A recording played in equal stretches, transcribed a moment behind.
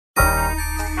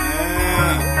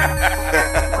I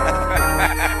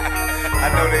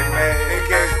know they mad. They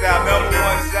can't stop. Number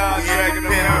one soundtrack in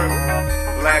America.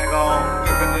 Black on.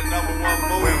 The number one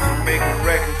movie. We was making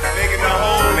records. Making the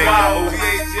whole Bible.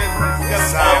 VHS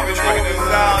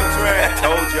soundtrack.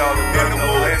 Told y'all to run the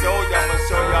movie. Told y'all I'm gonna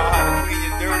show y'all how to clean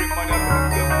your dirty money up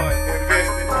with good money.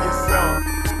 Invest into yourself.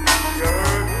 You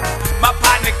heard? My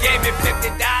partner gave me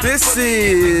 $50. This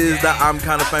is the I'm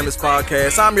Kinda Famous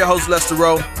podcast. I'm your host, Lester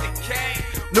Rowe.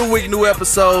 New week, new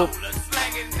episode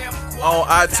on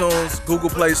iTunes, Google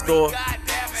Play Store,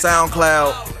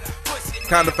 SoundCloud.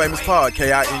 Kinda Famous Pod,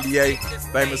 Kinda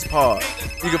Famous Pod.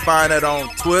 You can find that on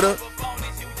Twitter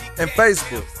and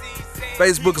Facebook.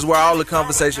 Facebook is where all the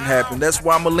conversation happens. That's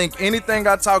where I'm going to link anything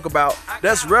I talk about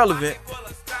that's relevant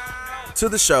to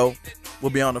the show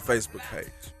will be on the Facebook page.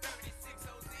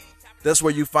 That's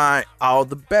where you find all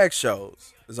the back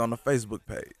shows is on the Facebook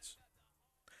page.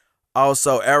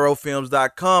 Also,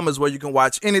 arrowfilms.com is where you can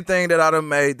watch anything that I done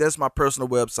made. That's my personal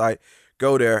website.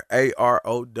 Go there,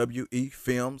 AROWE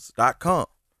films.com.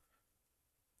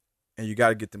 And you got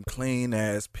to get them clean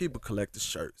ass People Collector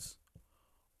shirts.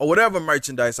 Or whatever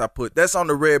merchandise I put. That's on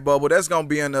the Redbubble. That's going to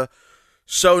be in the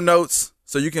show notes.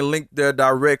 So you can link there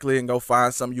directly and go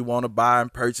find something you want to buy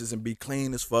and purchase and be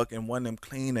clean as fuck and one of them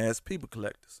clean ass People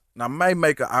Collectors. Now I may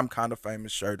make a I'm Kinda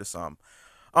Famous shirt or something.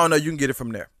 I don't know. You can get it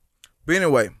from there. But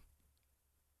anyway,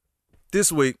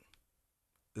 this week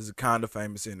is a Kinda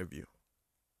Famous interview.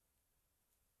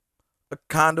 A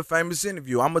Kinda Famous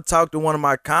interview. I'm going to talk to one of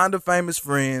my Kinda Famous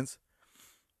friends.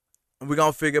 And we're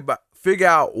going to figure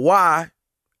out why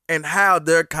and how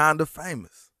they're kinda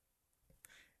famous.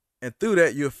 And through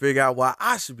that, you'll figure out why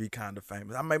I should be kinda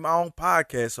famous. I made my own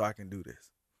podcast so I can do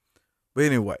this. But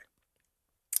anyway,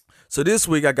 so this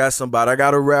week I got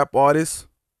a rap artist.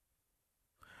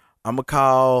 I'm going to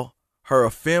call her a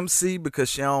femc because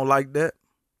she don't like that.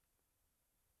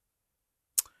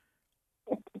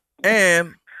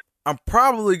 And I'm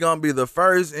probably going to be the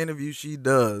first interview she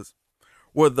does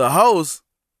where the host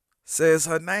says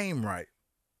her name right.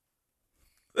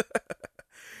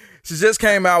 She just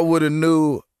came out with a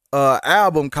new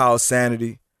album called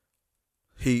Sanity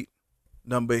Heat.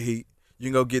 You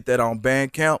can go get that on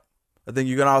Bandcamp. I think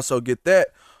you can also get that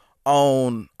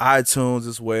on iTunes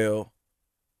as well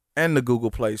and the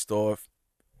Google Play Store.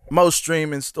 Most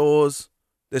streaming stores,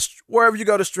 wherever you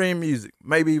go to stream music,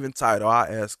 maybe even Tidal, I'll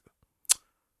ask her.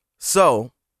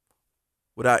 So,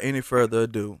 without any further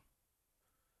ado,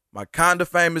 my Kinda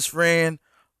Famous friend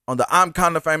on the I'm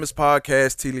Kinda Famous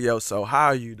podcast, Tilioso. How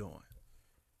are you doing?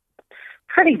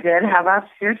 Pretty good. How about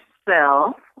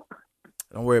yourself?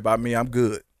 Don't worry about me. I'm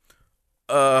good.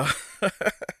 This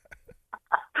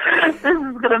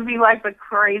is going to be like the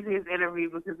craziest interview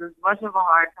because as much of a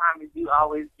hard time as you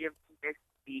always give to this,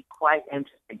 be quite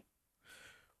interesting.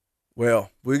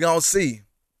 Well, we're going to see.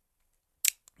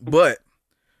 But,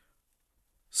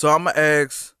 so I'm going to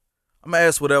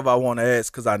ask whatever I want to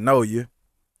ask because I know you.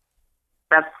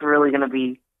 That's really going to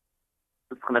be,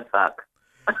 it's going to suck.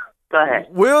 Go ahead.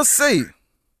 We'll see.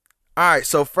 All right,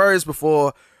 so first,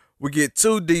 before we get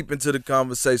too deep into the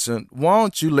conversation, why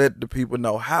don't you let the people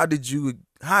know how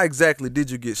exactly did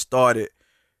you get started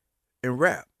in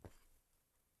rap?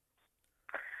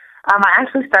 I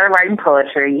actually started writing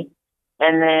poetry,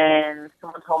 and then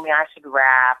someone told me I should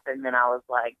rap, and then I was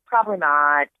like, probably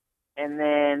not. And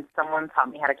then someone taught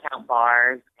me how to count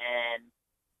bars, and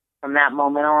from that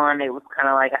moment on, it was kind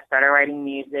of like I started writing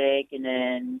music, and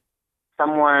then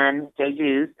someone, Jay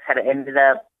Juice, had ended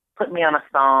up putting me on a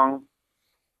song,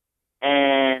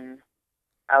 and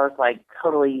I was like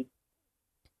totally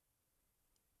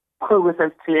clueless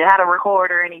as to how to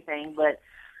record or anything, but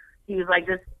he was like,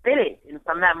 just spit it. And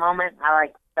from that moment, I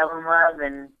like fell in love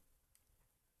and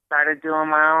started doing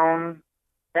my own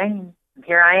thing. And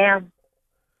here I am.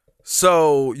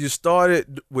 So you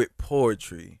started with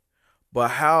poetry.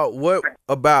 But what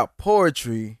about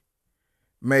poetry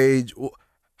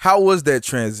how was that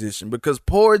transition? Because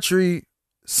poetry,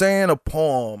 saying a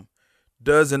poem,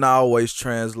 doesn't always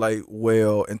translate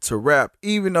well into rap,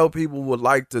 even though people would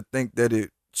like to think that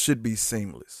it should be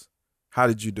seamless. How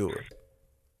did you do it?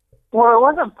 Well, it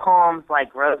wasn't poems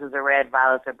like Roses Are Red,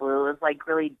 Violets Are Blue. It was like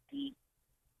really deep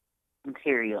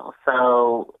material.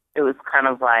 So it was kind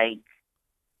of like,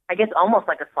 I guess almost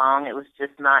like a song. It was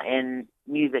just not in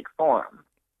music form.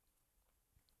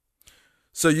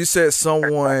 So you said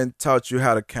someone taught you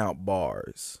how to count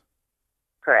bars.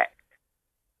 Correct.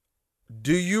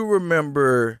 Do you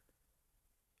remember,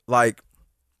 like,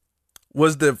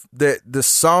 was the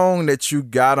song that you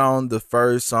got on the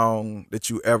first song that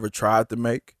you ever tried to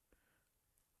make?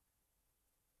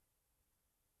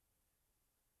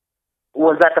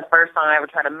 Was that the first song I ever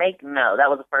tried to make? No, that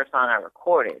was the first song I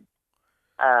recorded.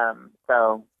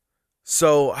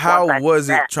 So how was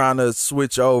it that, trying to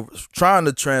switch over, trying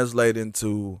to translate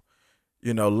into,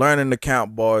 learning the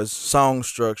count bars, song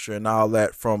structure, and all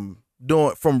that from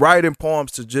writing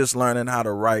poems to just learning how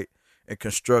to write and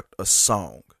construct a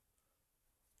song?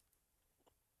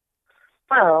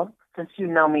 Well, since you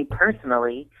know me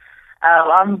personally,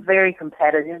 I'm very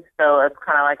competitive, so it's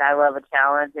kind of like I love a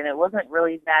challenge, and it wasn't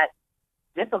really that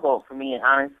difficult for me,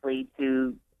 honestly,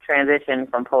 to transition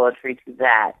from poetry to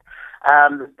that.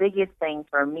 The biggest thing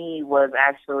for me was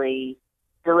actually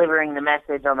delivering the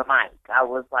message on the mic. I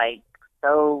was like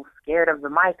so scared of the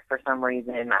mic for some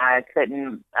reason. I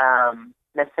couldn't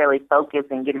necessarily focus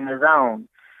and get in the zone.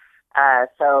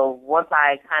 So once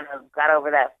I kind of got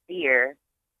over that fear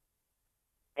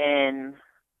and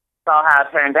saw how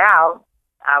it turned out,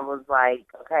 I was like,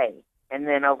 okay. And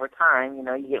then over time,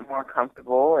 you get more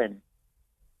comfortable and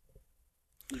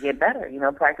you get better.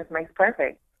 Practice makes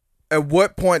perfect. At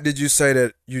what point did you say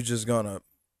that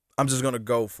I'm just gonna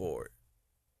go for it?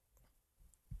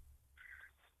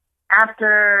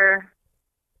 After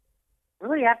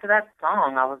that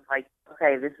song, I was like,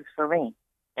 okay, this is for me.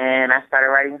 And I started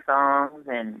writing songs,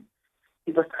 and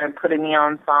people started putting me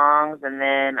on songs, and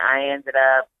then I ended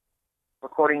up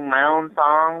recording my own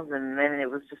songs, and then it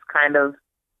was just kind of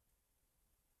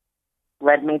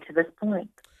led me to this point.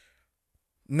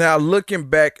 Now, looking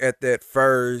back at that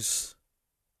first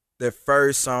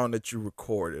song that you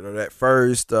recorded, or that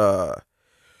first that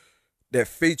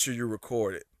feature you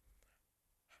recorded,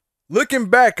 looking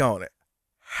back on it,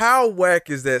 how whack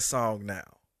is that song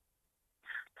now?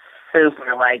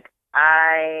 Super. Like,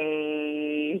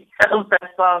 I hope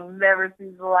that song never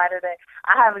sees the light of day.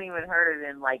 I haven't even heard it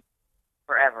in like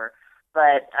forever,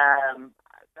 but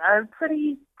I'm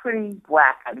pretty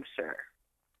whack, I'm sure.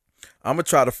 I'm gonna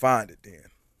try to find it then.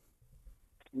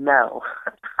 No,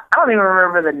 I don't even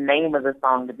remember the name of the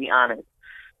song, to be honest.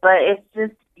 But it's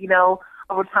just,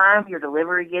 over time, your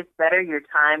delivery gets better, your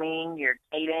timing, your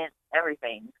cadence,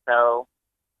 everything. So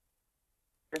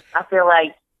I feel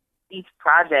like each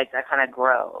project I kind of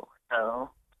grow.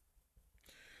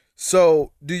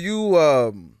 So do you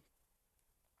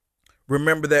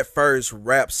remember that first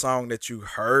rap song that you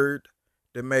heard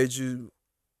that made you,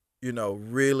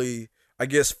 really, I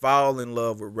guess, fall in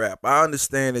love with rap? I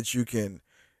understand that you can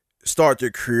start to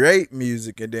create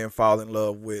music and then fall in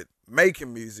love with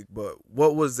making music, but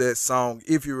what was that song,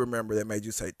 if you remember, that made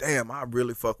you say, damn, I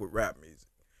really fuck with rap music?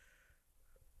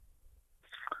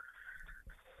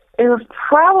 It was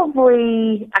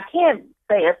probably, I can't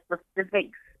say a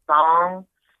specific song,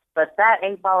 but that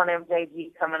 8 Ball and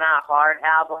MJG Coming Out Hard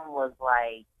album was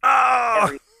like,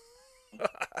 I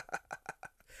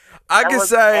can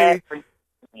say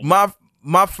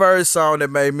my first song that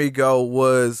made me go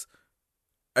was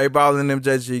 8 Ball and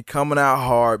MJG Coming Out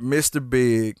Hard, Mr.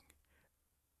 Big.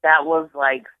 That was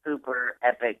like super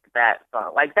epic, that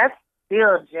song. Like, that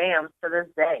still jams to this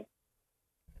day.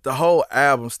 The whole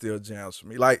album still jams for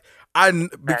me. Like,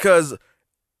 because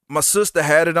my sister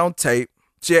had it on tape.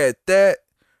 She had that,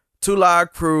 Two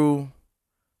Live Crew,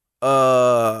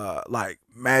 like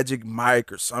Magic Mike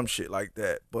or some shit like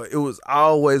that. But it was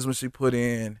always when she put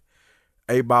in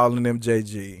 8 Ball and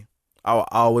MJG, I would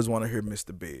always want to hear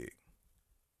Mr. Big.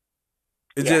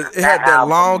 It had that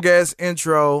long ass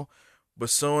intro, but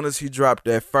soon as he dropped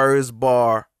that first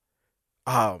bar,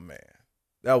 oh man,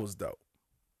 that was dope.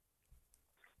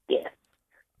 Yeah.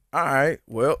 All right.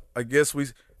 Well, I guess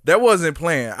that wasn't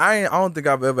planned. I don't think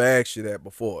I've ever asked you that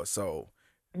before. So.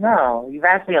 No, you've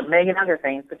asked me a million other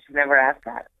things, but you've never asked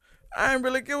that. I ain't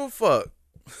really give a fuck.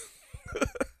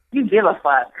 You give a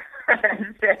fuck.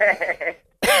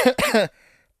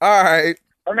 All right.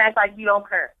 Don't act like you don't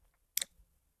care.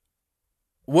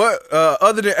 What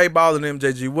other than 8 Ball and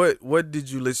MJG, what did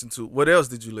you listen to? What else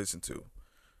did you listen to?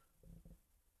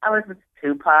 I listened to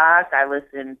Tupac. I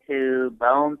listened to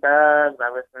Bone Thugs. I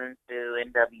listened to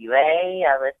NWA.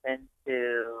 I listened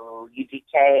to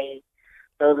UGK.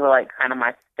 Those were like kind of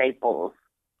my staples.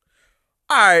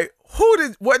 All right,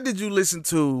 what did you listen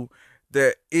to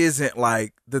that isn't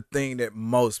like the thing that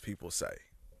most people say?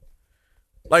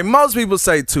 Like, most people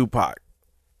say Tupac.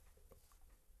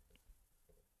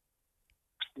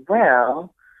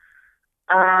 Well,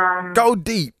 go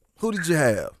deep. Who did you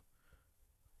have?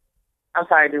 I'm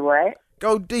sorry, do what?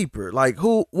 Go deeper. Like,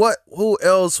 who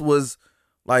else was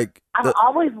like? I've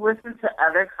always listened to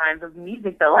other kinds of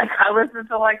music though. Like, I listened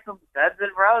to like some Guns N'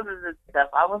 Roses and stuff.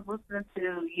 I was listening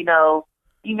to,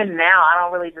 even now I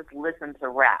don't really just listen to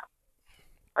rap.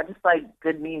 I just like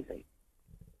good music.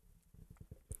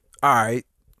 All right.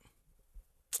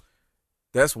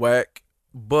 That's whack.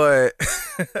 But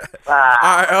all Wow.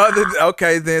 right,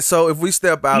 okay then. So if we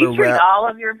step out You of treat rap, all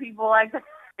of your people like that,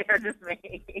 or just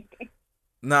me?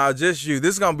 nah, just you.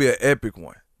 This is gonna be an epic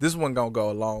one. This one gonna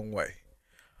go a long way.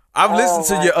 I've listened Oh,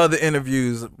 to my your other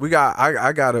interviews.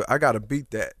 I gotta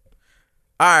beat that.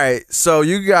 All right, so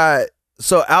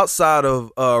outside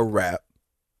of rap,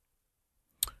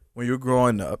 when you were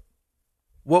growing up,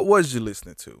 what was you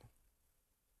listening to?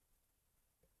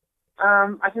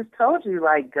 I just told you,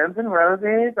 like Guns N'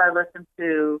 Roses. I listened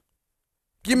to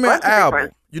Give a me an bunch of album.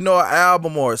 different. You know, an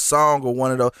album or a song or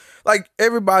one of those. Like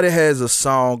everybody has a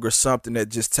song or something that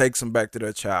just takes them back to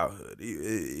their childhood.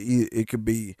 It could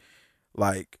be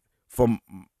like from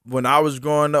when I was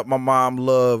growing up. My mom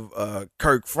loved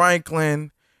Kirk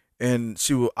Franklin, and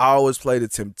she would always play the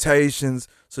Temptations.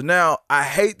 So now I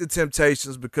hate the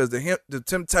Temptations because the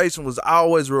Temptation was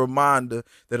always a reminder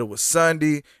that it was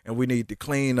Sunday and we need to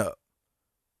clean up.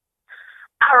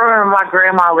 I remember my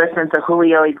grandma listening to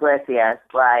Julio Iglesias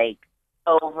like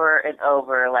over and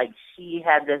over. Like she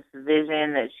had this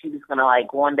vision that she was gonna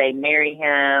like one day marry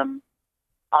him.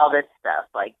 All this stuff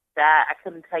like that. I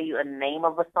couldn't tell you a name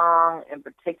of a song in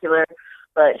particular,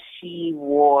 but she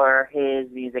wore his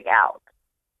music out.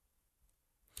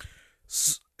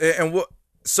 And what?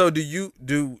 So do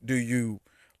you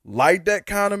like that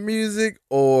kind of music,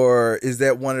 or is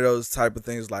that one of those type of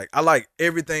things like I like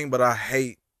everything but I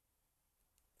hate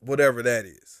whatever that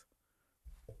is?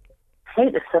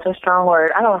 Hate is such a strong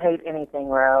word. I don't hate anything,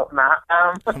 bro. Not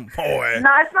Boy.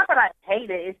 No, it's not that I hate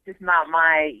it. It's just not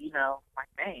my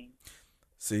my thing.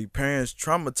 See, parents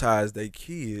traumatize their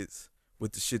kids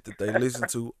with the shit that they listen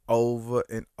to over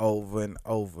and over and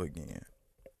over again.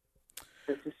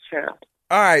 This is true.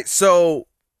 All right, so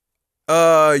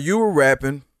you were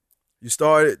rapping, you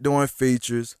started doing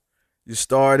features, you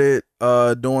started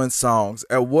doing songs.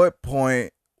 At what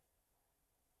point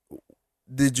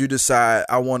did you decide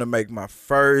I want to make my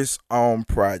first own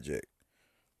project?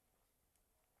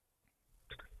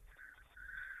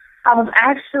 I was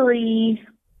actually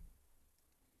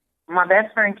my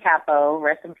best friend Capo,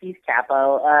 rest in peace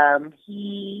Capo.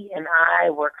 He and I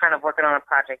were kind of working on a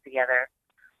project together.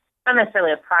 Not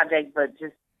necessarily a project, but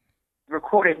just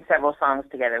recording several songs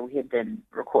together. We had been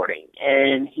recording,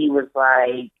 and he was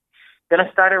like,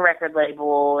 gonna start a record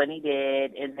label, and he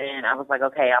did. And then I was like,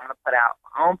 okay, I'm gonna put out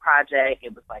my own project.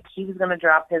 It was like he was gonna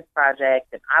drop his project,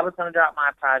 and I was gonna drop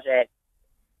my project.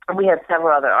 And we had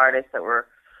several other artists that were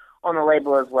on the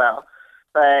label as well.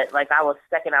 But like I was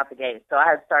second out the gate, so I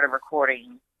had started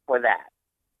recording for that.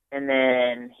 And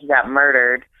then he got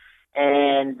murdered,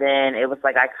 and then it was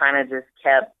like I kind of just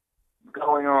kept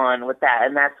going on with that,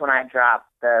 and that's when I dropped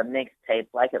the mixtape,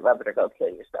 Like It, Love It, or Go Kill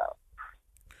Yourself.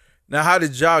 Now, how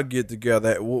did y'all get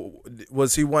together?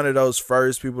 Was he one of those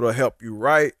first people to help you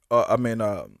write?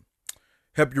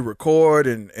 Help you record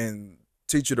and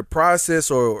teach you the process,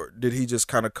 or did he just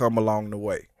kind of come along the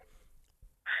way?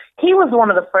 He was one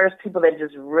of the first people that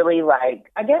just really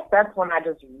I guess that's when I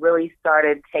just really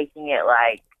started taking it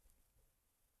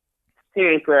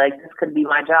seriously. Like this could be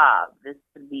my job. This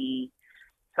could be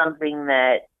something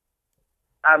that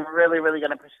I'm really, really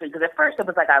going to pursue. Because at first it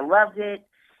was like I loved it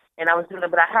and I was doing it,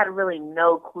 but I had really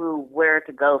no clue where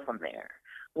to go from there.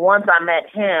 Once I met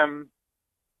him,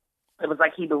 it was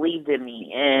like he believed in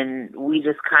me, and we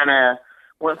just kind of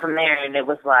went from there. And it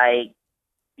was like,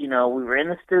 we were in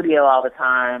the studio all the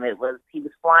time. He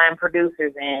was flying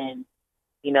producers in,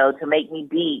 to make me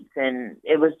beats, and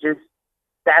it was just,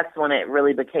 that's when it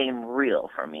really became real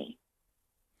for me.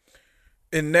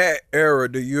 In that era,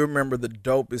 do you remember the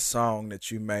dopest song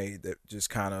that you made that just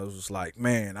kind of was like,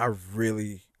 man, I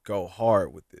really go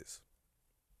hard with this?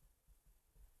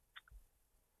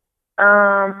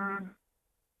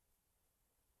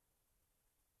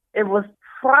 It was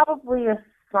probably a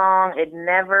song. It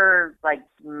never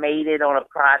made it on a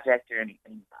project or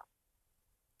anything.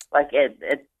 Like at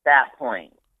that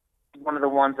point, one of the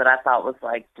ones that I thought was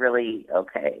really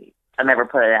okay. I never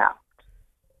put it out.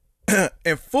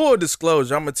 In full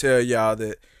disclosure, I'm gonna tell y'all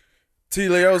that T.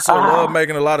 Leoso love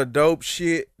making a lot of dope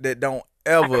shit that don't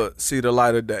ever see the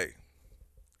light of day.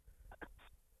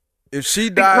 If she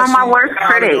dies, she's my worst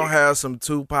probably critic. gonna have some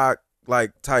Tupac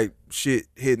type shit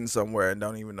hidden somewhere and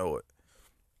don't even know it.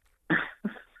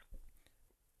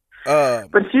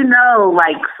 But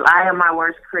I am my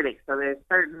worst critic, so there's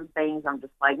certain things I'm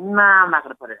just like, nah, I'm not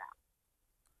gonna put it out.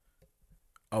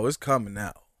 Oh, it's coming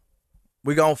out.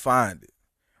 We gonna find it.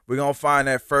 We gonna find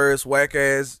that first whack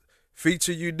ass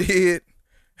feature you did.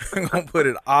 We're gonna put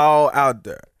it all out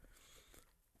there.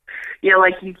 Yeah,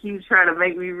 you keep trying to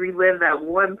make me relive that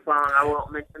one song. I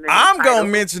won't mention it. I'm gonna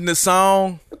mention the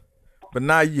song, but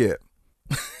not yet.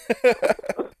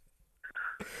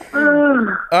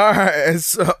 All right, and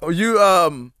so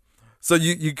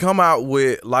you come out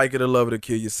with Like It or Love It or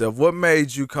Kill Yourself. What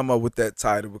made you come up with that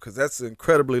title? Because that's an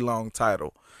incredibly long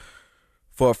title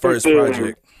for a first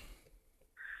project.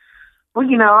 Well,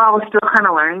 I was still kind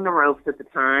of learning the ropes at the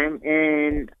time,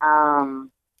 and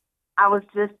I was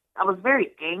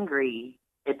very angry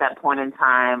at that point in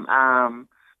time.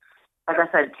 Like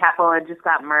I said, Capo had just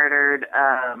got murdered.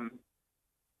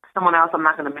 Someone else, I'm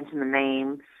not going to mention the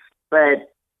name,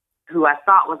 but who I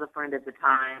thought was a friend at the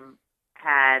time,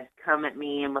 had come at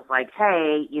me and was like,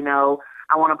 hey,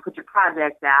 I want to put your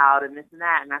project out and this and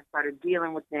that. And I started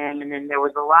dealing with them. And then there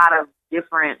was a lot of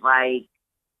different, like,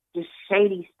 just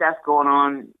shady stuff going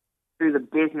on through the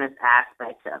business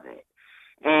aspect of it.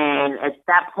 And at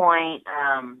that point,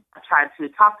 I tried to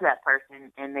talk to that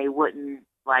person and they wouldn't,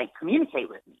 like, communicate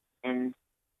with me. And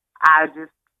I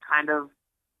just kind of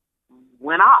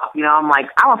went off. I'm like,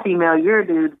 I'm a female, you're a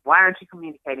dude. Why aren't you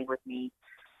communicating with me?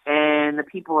 And the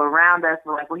people around us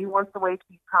were like, well, he wants to wait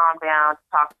till you calm down to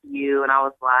talk to you. And I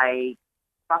was like,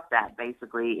 fuck that,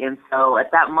 basically. And so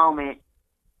at that moment,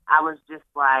 I was just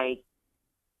like,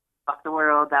 fuck the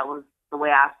world. That was the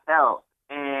way I felt.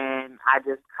 And I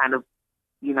just kind of,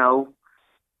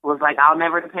 was like, I'll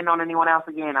never depend on anyone else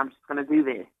again. I'm just going to do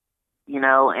this,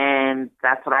 and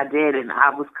that's what I did. And I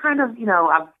was kind of,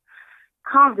 I've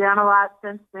calmed down a lot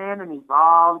since then and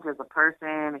evolved as a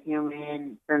person, a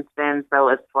human since then. So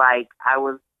it's like I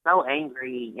was so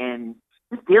angry and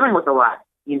just dealing with a lot,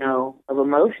 of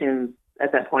emotions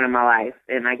at that point in my life.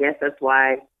 And I guess that's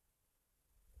why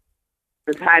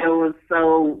the title was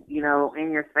so,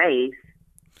 in your face.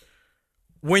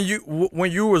 When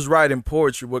you was writing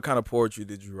poetry, what kind of poetry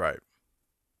did you write?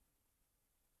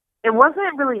 It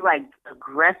wasn't really like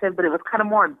aggressive, but it was kind of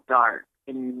more dark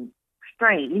and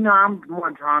straight. I'm more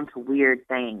drawn to weird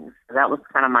things. So that was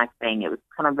kind of my thing. It was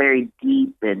kind of very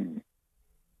deep and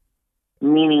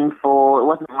meaningful. It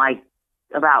wasn't like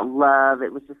about love.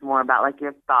 It was just more about like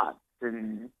your thoughts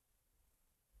and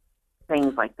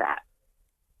things like that.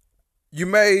 You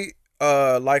made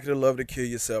Like It or Love It or Kill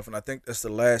Yourself, and I think that's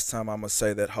the last time I'm gonna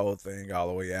say that whole thing all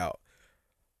the way out.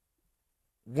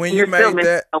 When you made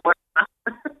that,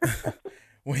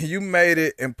 when you made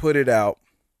it and put it out,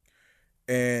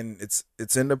 and it's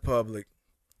in the public,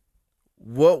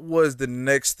 what was the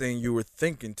next thing you were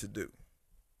thinking to do?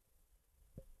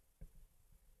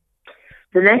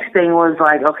 The next thing was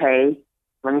like, okay,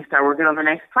 let me start working on the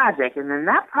next project. And then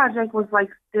that project was like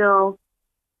still,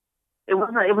 it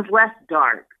was less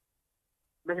dark,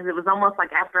 because it was almost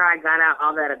like after I got out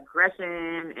all that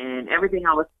aggression and everything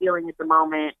I was feeling at the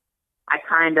moment, I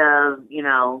kind of,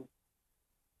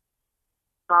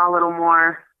 saw a little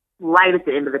more light at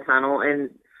the end of the tunnel.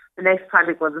 And the next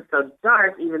project wasn't so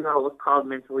dark, even though it was called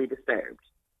Mentally Disturbed.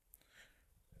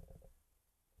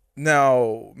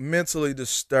 Now, Mentally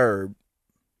Disturbed,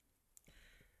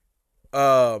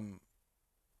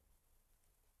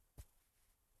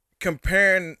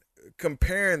 comparing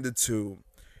the two,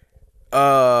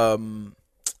 I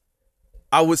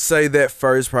would say that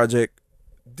first project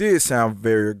did sound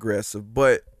very aggressive,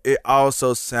 but it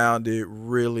also sounded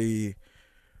really,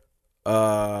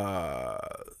 I'm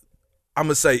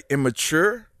gonna say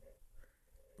immature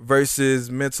versus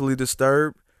Mentally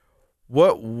Disturbed.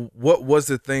 What was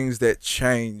the things that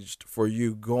changed for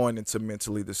you going into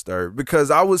Mentally Disturbed?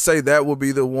 Because I would say that would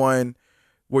be the one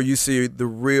where you see the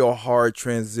real hard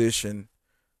transition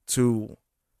to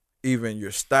even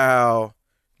your style,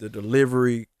 the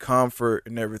delivery, comfort,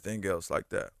 and everything else like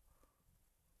that.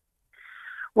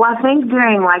 Well, I think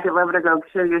during Like It, Love It, or Go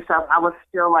Kill Yourself, I was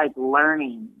still like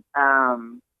learning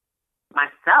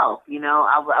myself.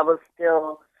 I was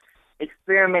still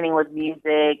experimenting with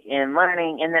music and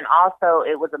learning. And then also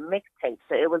it was a mixtape,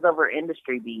 so it was over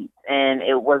industry beats. And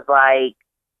it was like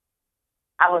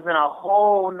I was in a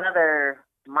whole nother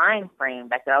mind frame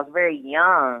back then. I was very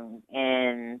young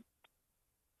and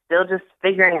still just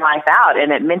figuring life out.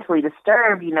 And at Mentally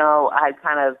Disturbed, I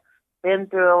kind of been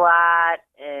through a lot,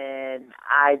 and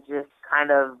I just kind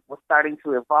of was starting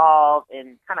to evolve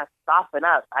and kind of soften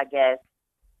up, I guess,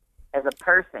 as a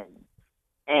person.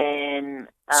 And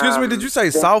excuse me, did you say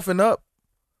soften up?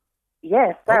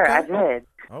 Yes, sir, Okay. I did.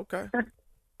 Okay.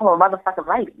 I'm a motherfucking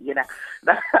lady,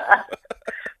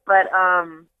 But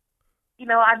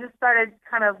I just started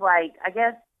kind of like, I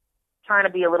guess, trying to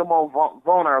be a little more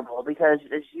vulnerable, because,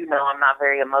 as you know, I'm not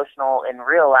very emotional in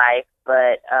real life,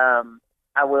 but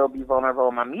I will be vulnerable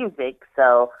in my music.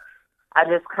 So I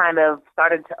just kind of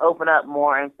started to open up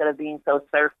more instead of being so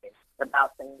surface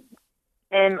about things,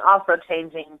 and also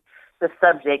changing the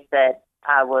subject matter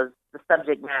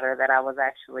that I was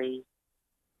actually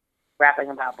rapping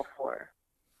about before.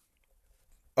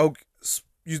 Okay,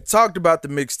 you talked about the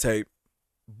mixtape,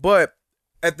 but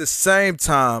at the same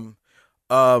time,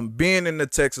 being in the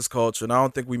Texas culture, and I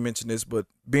don't think we mentioned this, but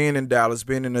being in Dallas,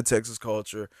 being in the Texas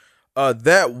culture,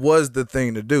 that was the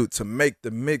thing to do, to make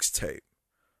the mixtape.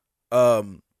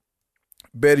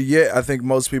 Better yet, I think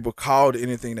most people called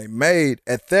anything they made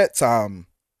at that time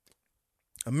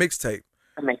a mixtape.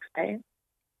 A mixtape.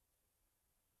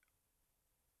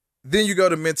 Then you go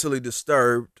to Mentally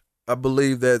Disturbed. I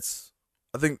believe I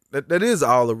think that is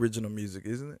all original music,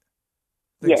 isn't it?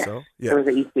 I think so. Yeah. It was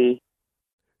an EP.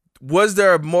 Was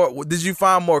there more? Did you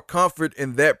find more comfort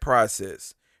in that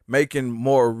process, making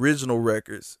more original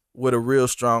records with a real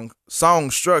strong song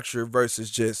structure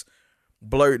versus just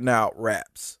blurting out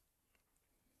raps?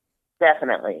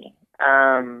 Definitely.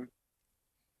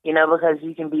 Because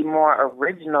you can be more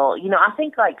original. I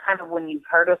think like kind of when you've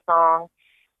heard a song,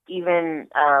 even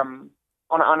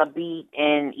on a beat,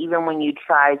 and even when you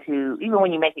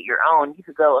make it your own, you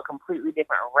could go a completely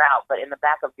different route, but in the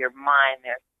back of your mind,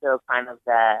 there's still kind of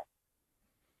that,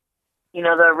 the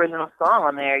original song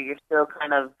on there, you're still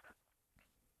kind of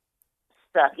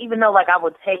stuck. Even though, like, I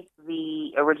would take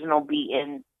the original beat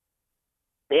and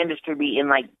the industry beat and,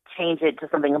 like, change it to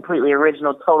something completely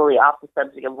original, totally off the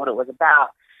subject of what it was about,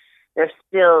 there's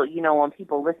still, when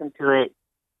people listen to it,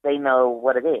 they know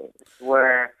what it is.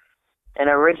 Where an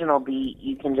original beat,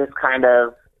 you can just kind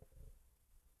of,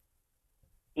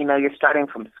 you're starting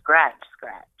from scratch.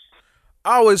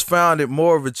 I always found it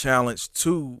more of a challenge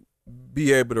to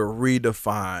be able to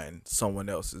redefine someone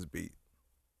else's beat.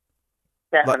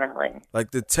 Definitely.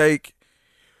 Like to take,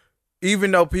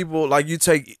 even though people, like you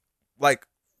take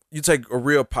a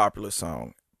real popular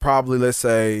song, probably let's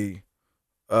say,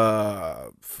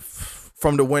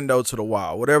 From the Window to the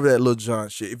Wall, whatever that Lil Jon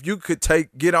shit. If you could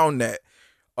get on that,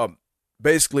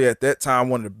 basically at that time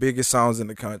one of the biggest songs in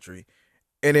the country,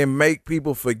 and then make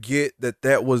people forget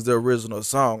that was the original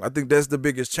song. I think that's the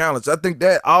biggest challenge. I think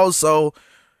that also,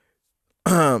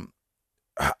 I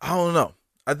don't know.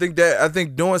 I think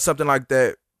doing something like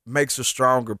that makes a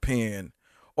stronger pen,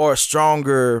 or a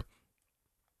stronger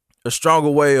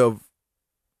way of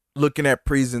looking at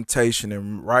presentation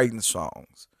and writing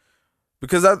songs.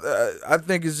 Because I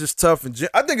think it's just tough.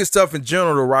 I think it's tough in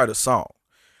general to write a song.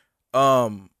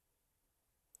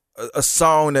 A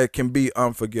song that can be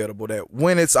unforgettable, that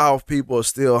when it's off, people are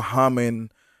still humming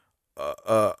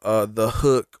the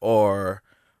hook or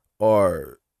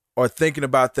thinking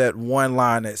about that one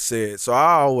line that said. So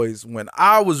I always, when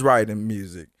I was writing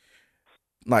music,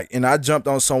 and I jumped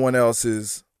on someone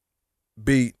else's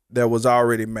beat that was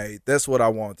already made, that's what I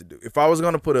wanted to do. If I was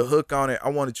going to put a hook on it, I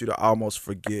wanted you to almost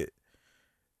forget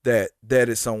that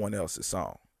is someone else's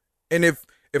song. And if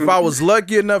I was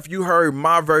lucky enough, you heard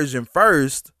my version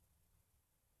first,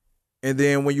 and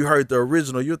then when you heard the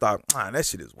original, you thought, that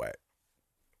shit is whack.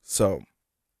 So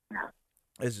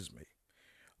it's just me.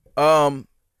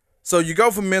 So you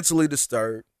go from Mentally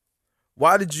Disturbed.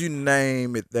 Why did you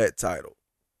name it that title?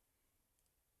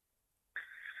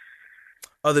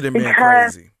 Other than being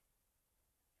crazy.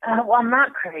 Well, I'm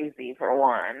not crazy, for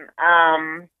one.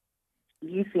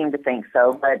 You seem to think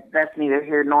so, but that's neither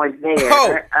here nor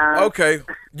there. Oh, okay.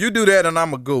 You do that and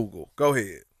I'm a Google. Go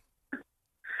ahead.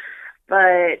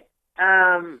 But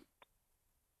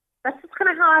that's just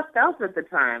kind of how I felt at the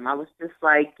time. I was just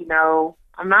like,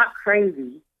 I'm not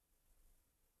crazy.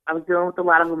 I was dealing with a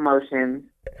lot of emotions,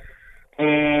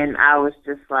 and I was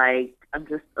just like, I'm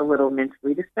just a little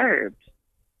mentally disturbed.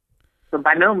 So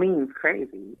by no means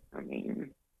crazy. I mean,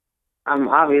 I'm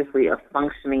obviously a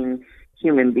functioning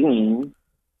human being.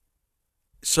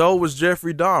 So was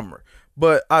Jeffrey Dahmer,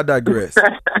 but I digress.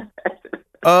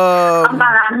 I'm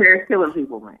not out here killing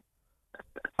people, man.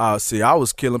 See, I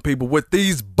was killing people with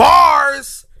these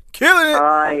bars, killing it.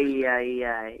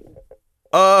 Ay.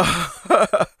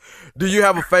 Do you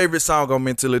have a favorite song on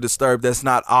Mentally Disturbed that's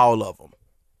not all of them?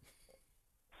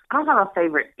 I don't have a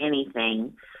favorite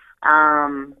anything,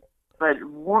 but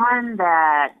one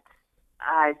that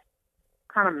I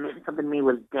kind of meant something to me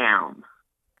was Down,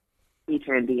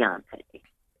 featuring Deontay.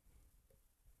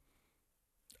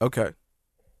 Okay.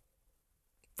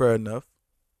 Fair enough.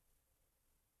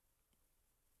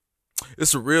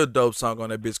 It's a real dope song on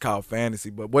that bitch called Fantasy,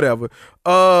 but whatever.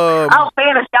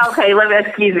 Fantasy. Okay,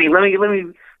 excuse me. Let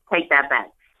me take that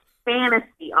back.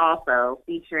 Fantasy also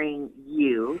featuring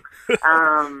you.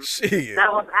 Shit.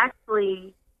 That was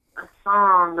actually a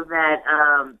song that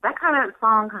kind of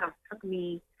took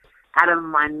me out of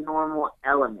my normal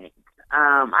element.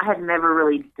 I had never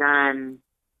really done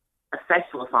a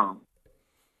sexual song.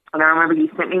 And I remember you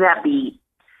sent me that beat,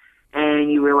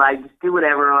 and you were like, just do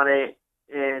whatever on it.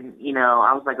 And, you know,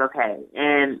 I was like, okay.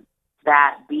 And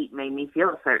that beat made me feel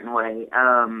a certain way.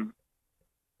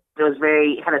 It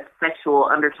was had a sexual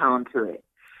undertone to it.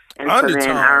 And so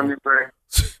then I remember,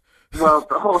 well,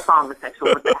 the whole song was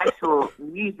sexual, but the actual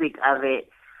music of it,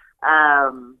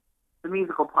 the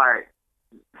musical part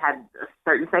had a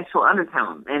certain sexual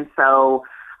undertone. And so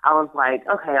I was like,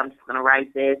 okay, I'm just going to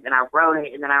write this. And I wrote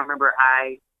it. And then I remember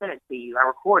I sent it to you. I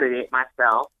recorded it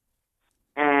myself.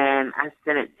 And I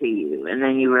sent it to you. And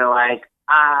then you were like,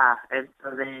 ah. And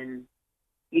so then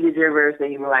you did your verse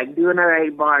and you were like, do another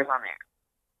 8 bars on there.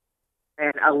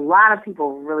 And a lot of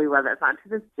people really love that song. To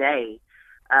this day,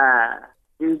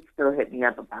 dudes still hit me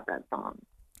up about that song.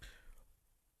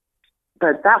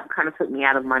 But that kind of took me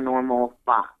out of my normal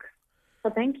box. So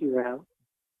thank you, Ro.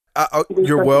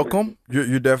 You're welcome.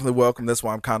 You're definitely welcome. That's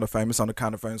why I'm Kind of Famous on the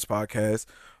Kind of Famous podcast.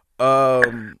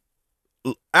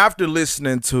 After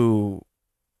listening to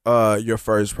your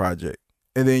first project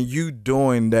and then you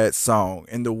doing that song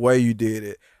and the way you did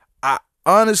it, I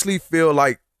honestly feel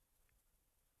like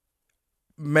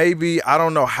maybe, I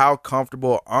don't know how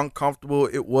comfortable or uncomfortable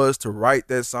it was to write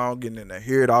that song and then to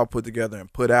hear it all put together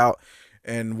and put out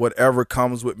and whatever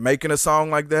comes with making a song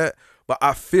like that. But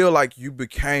I feel like you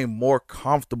became more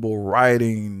comfortable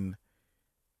writing,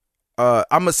 I'm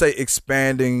gonna say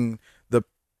expanding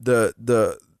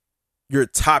your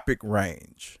topic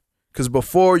range. Because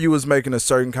before you was making a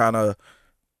certain kind of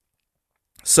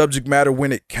subject matter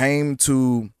when it came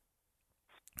to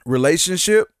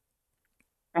relationship.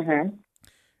 Mm-hmm.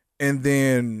 And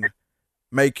then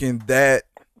making that,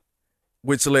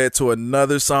 which led to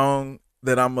another song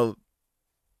that I'm going to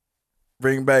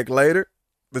bring back later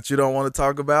that you don't want to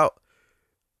talk about.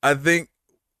 I think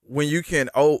when you can,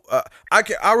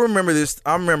 I remember this.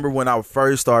 I remember when I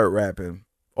first started rapping,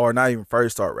 or not even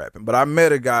first started rapping, but I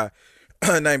met a guy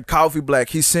named Coffee Black.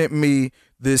 He sent me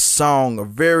this song, a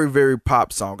very, very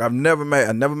pop song. I never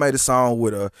made a song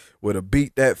with a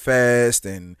beat that fast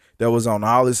and that was on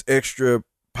all this extra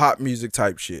pop music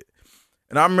type shit.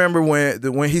 And I remember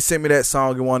when he sent me that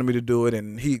song and wanted me to do it,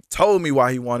 and he told me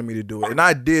why he wanted me to do it, and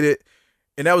I did it,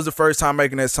 and that was the first time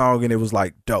making that song, and it was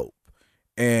like dope.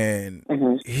 And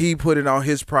he put it on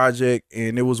his project,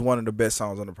 and it was one of the best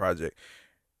songs on the project.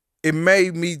 It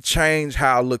made me change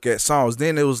how I look at songs.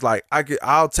 Then it was like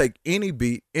I'll take any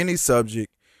beat, any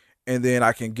subject, and then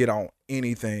I can get on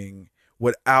anything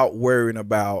without worrying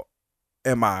about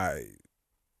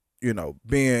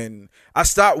I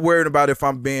stopped worrying about if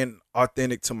I'm being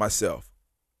authentic to myself.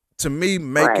 To me,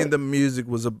 making the music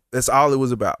that's all it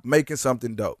was about, making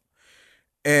something dope.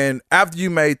 And after you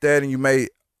made that, and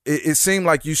it seemed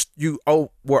like you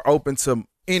were open to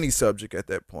any subject at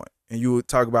that point, and you would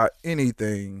talk about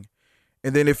anything.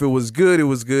 And then if it was good, it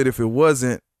was good. If it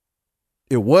wasn't,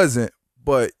 it wasn't.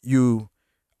 But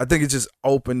I think it just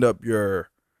opened up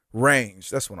your range.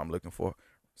 That's what I'm looking for.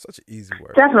 Such an easy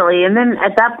word. Definitely. And then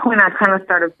at that point, I kind of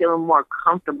started feeling more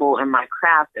comfortable in my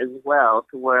craft as well,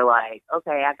 to where like,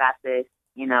 okay, I got this,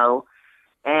 you know,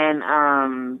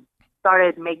 and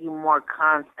started making more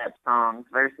concept songs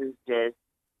versus just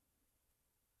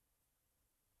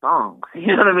songs. You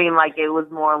know what I mean? Like, it was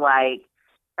more like,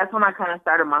 that's when I kind of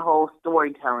started my whole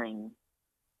storytelling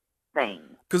thing.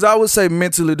 Because I would say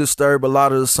Mentally Disturbed, a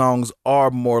lot of the songs are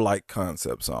more like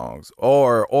concept songs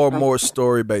or more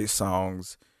story-based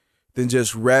songs than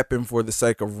just rapping for the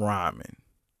sake of rhyming.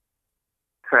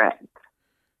 Correct.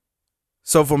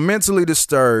 So for Mentally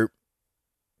Disturbed,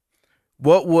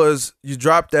 you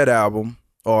dropped that album,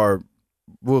 or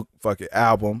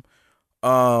album.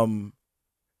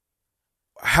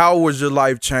 How was your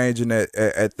life changing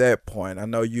at that point? I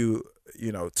know you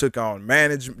took on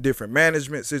different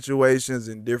management situations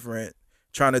and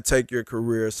trying to take your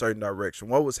career a certain direction.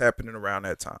 What was happening around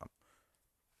that time?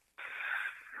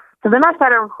 So then I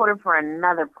started recording for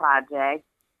another project,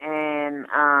 and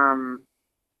I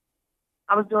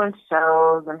was doing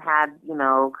shows and had,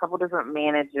 a couple different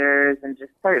managers and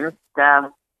just certain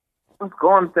stuff. I was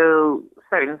going through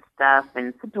certain stuff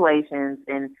and situations,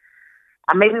 and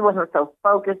I maybe wasn't so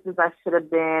focused as I should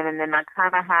have been. And then I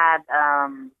kind of had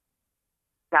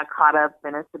got caught up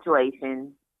in a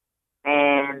situation,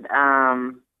 and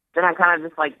then I kind of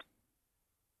just like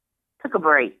took a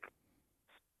break.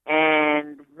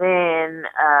 And then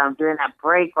during that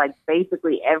break, like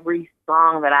basically every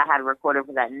song that I had recorded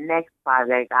for that next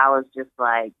project, I was just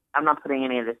like, I'm not putting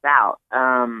any of this out.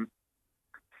 Because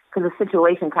the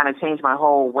situation kind of changed my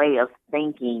whole way of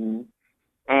thinking.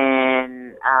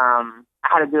 And I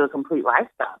had to do a complete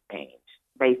lifestyle change,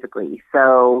 basically.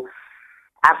 So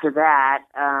after that,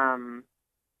 I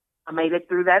made it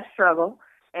through that struggle.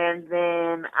 And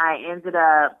then I ended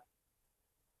up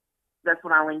that's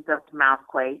when I linked up to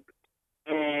Mousequake,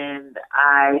 and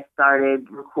I started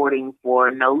recording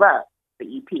for No Love,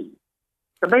 the EP.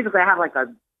 So basically, I have like a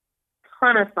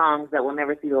ton of songs that will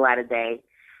never see the light of day.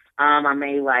 I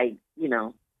may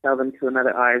sell them to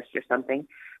another artist or something,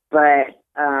 but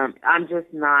I'm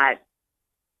just not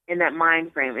in that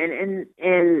mind frame. And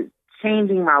in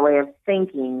changing my way of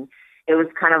thinking, it was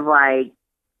kind of like,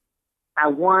 I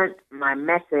want my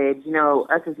message,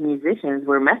 us as musicians,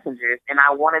 we're messengers, and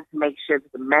I wanted to make sure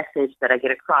that the message that I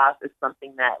get across is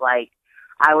something that, like,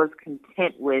 I was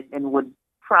content with and would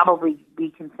probably be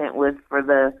content with for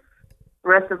the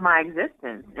rest of my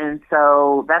existence. And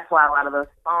so that's why a lot of those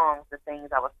songs, the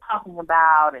things I was talking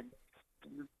about and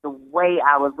the way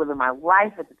I was living my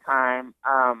life at the time,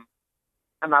 I'm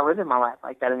not living my life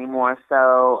like that anymore.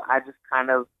 So I just kind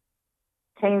of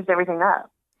changed everything up.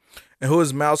 And who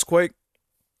is Mousequake?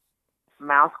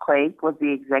 Mousequake was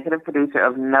the executive producer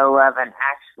of No Love and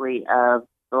actually of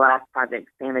the last project,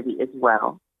 Sanity, as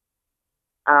well.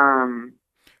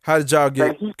 How did y'all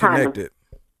get connected?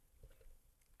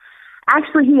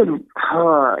 Actually, he had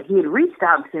reached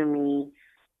out to me a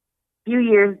few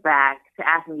years back to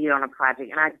ask me to get on a project,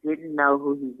 and I didn't know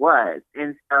who he was.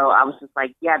 And so I was just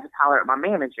like, yeah, just holler at my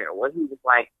manager. Well, he was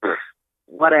like,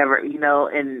 whatever,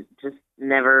 and just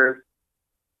never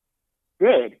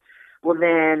did. Well,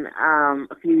 then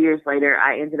a few years later,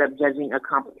 I ended up judging a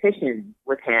competition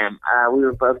with him. We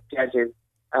were both judges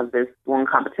of this one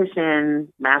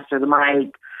competition, Master of the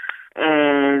Mic,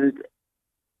 and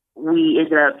we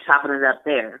ended up chopping it up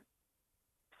there.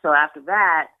 So after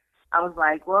that, I was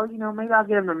like, well, maybe I'll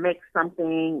get him to mix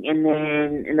something. And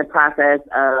then in the process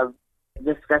of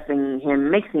discussing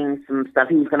him mixing some stuff,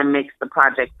 he was going to mix the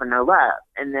project for No Love.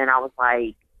 And then I was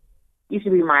like, you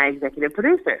should be my executive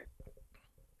producer.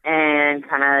 And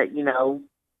kind of,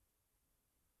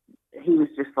 he was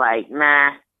just like,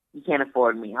 nah, you can't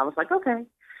afford me. I was like, okay.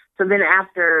 So then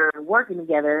after working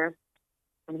together,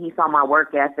 and he saw my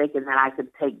work ethic and that I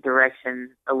could take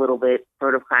direction a little bit,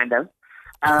 sort of, kind of,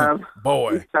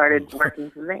 Boy, we started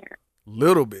working from there.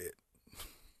 Little bit.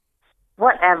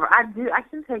 Whatever. I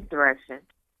can take direction.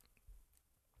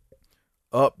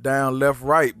 Up, down, left,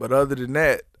 right. But other than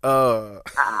that,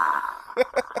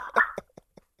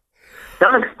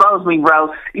 Don't expose me,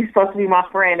 bro. You're supposed to be my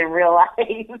friend in real life.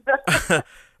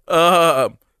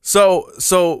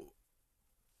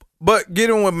 But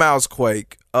getting with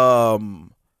Mousequake, I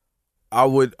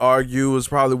would argue is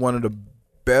probably one of the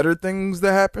better things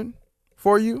that happened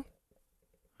for you.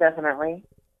 Definitely.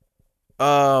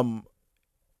 And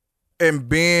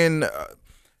being,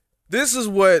 this is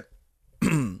what,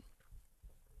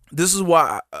 this is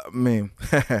why, I'm going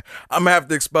to have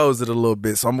to expose it a little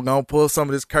bit. So I'm going to pull some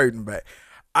of this curtain back.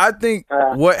 I think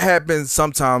what happens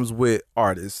sometimes with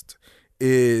artists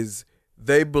is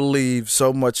they believe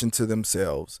so much into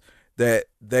themselves that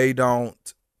they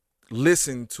don't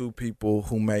listen to people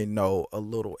who may know a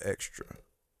little extra.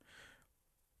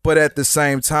 But at the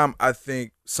same time, I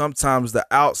think sometimes the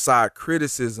outside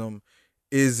criticism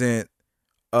isn't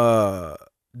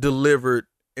delivered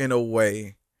in a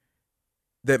way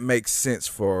that makes sense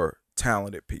for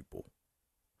talented people.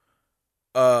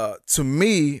 To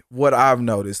me, what I've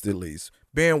noticed, at least,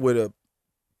 being with a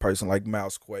person like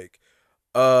Mousequake,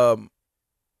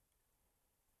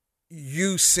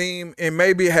 you seem, and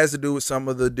maybe it has to do with some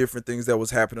of the different things that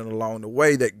was happening along the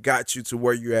way that got you to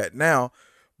where you're at now,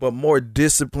 but more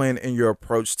discipline in your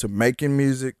approach to making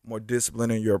music, more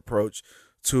discipline in your approach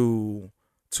to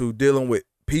dealing with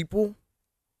people.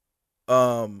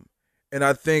 And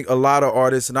I think a lot of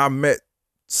artists, and I met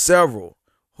several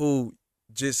who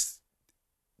just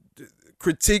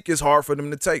critique is hard for them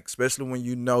to take, especially when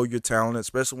you know you're talented,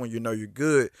 especially when you know you're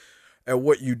good at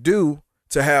what you do,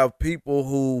 to have people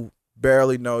who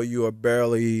barely know you or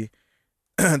barely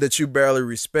that you barely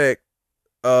respect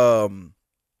tell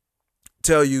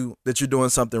you that you're doing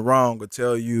something wrong or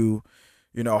tell you,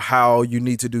 how you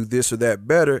need to do this or that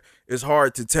better. It's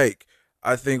hard to take.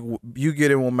 I think you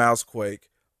get in with Mousequake,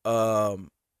 who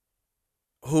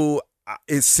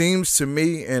it seems to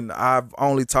me, and I've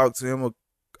only talked to him,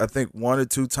 I think 1 or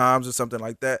 2 times or something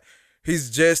like that.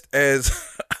 He's just as,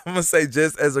 I'm going to say,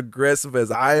 just as aggressive as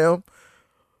I am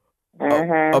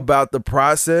about the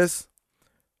process.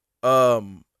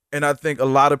 And I think a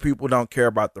lot of people don't care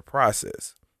about the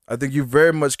process. I think you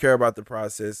very much care about the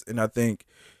process. And I think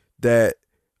that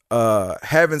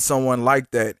having someone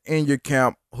like that in your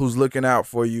camp who's looking out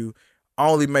for you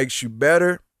only makes you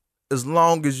better as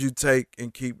long as you take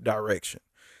and keep direction.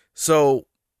 So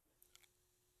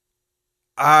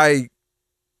I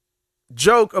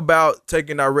joke about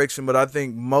taking direction, but I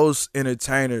think most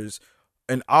entertainers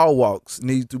in all walks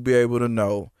need to be able to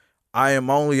know I am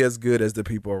only as good as the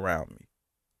people around me.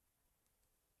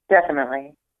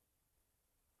 Definitely.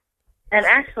 And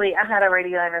actually, I had a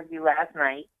radio interview last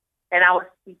night, and I was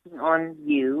speaking on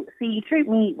you. See, you treat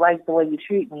me like the way you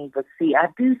treat me, but see, I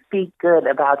do speak good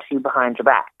about you behind your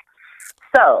back.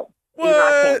 So, even though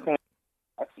I can't say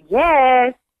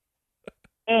yes.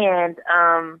 And,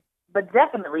 but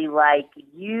definitely, like,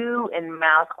 you and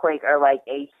Mousequake are like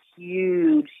a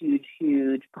huge, huge,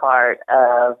 huge part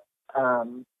of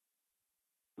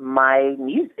my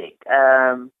music.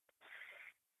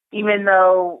 Even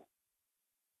though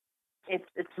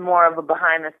it's more of a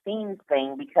behind the scenes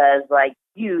thing, because like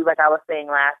you, like I was saying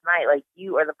last night, like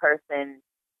you are the person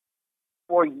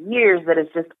for years that is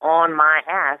just on my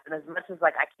ass. And as much as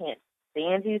like I can't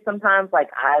stand you sometimes, like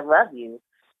I love you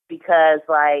because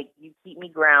like you keep me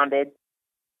grounded.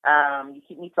 You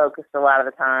keep me focused a lot of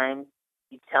the time.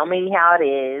 You tell me how it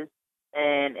is.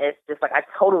 And it's just like I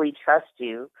totally trust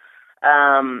you.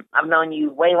 I've known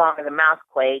you way longer than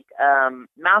Mousequake.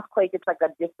 Mousequake, it's like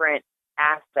a different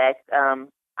aspect.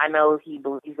 I know he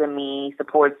believes in me,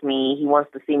 supports me. He wants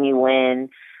to see me win.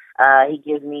 He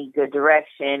gives me good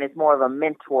direction. It's more of a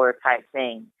mentor type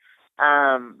thing.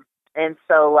 And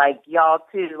so, like, y'all,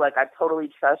 too, like, I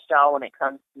totally trust y'all when it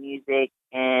comes to music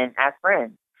and as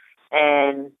friends.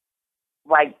 And,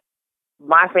 like,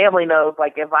 my family knows,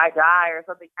 like, if I die or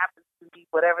something happens to me,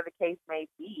 whatever the case may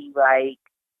be, like,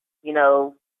 you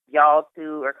know, y'all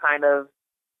two are kind of,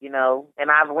 you know,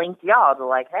 and I've linked y'all to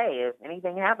like, hey, if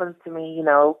anything happens to me, you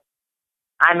know,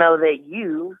 I know that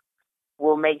you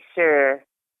will make sure,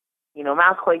 you know,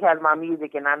 Mousequake has my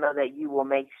music, and I know that you will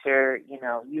make sure, you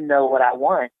know what I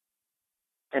want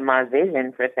and my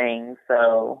vision for things.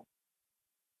 So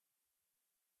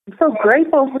I'm so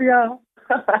grateful for y'all.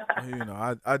 You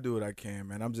know, I do what I can,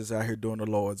 man. I'm just out here doing the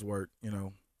Lord's work, you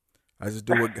know. I just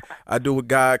do what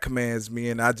God commands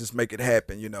me, and I just make it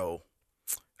happen, you know.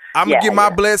 I'm going to get my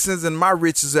blessings and my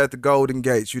riches at the Golden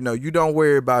Gates. You know, you don't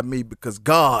worry about me because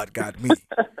God got me.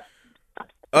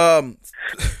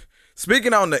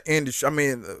 Speaking on the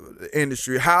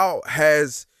industry, how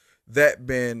has that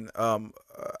been,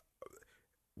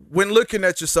 when looking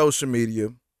at your social media,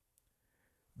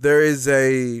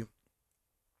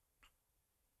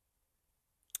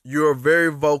 you're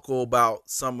very vocal about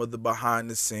some of the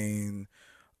behind the scene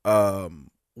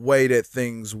way that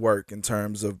things work in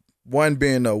terms of one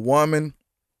being a woman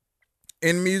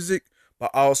in music,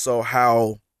 but also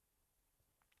how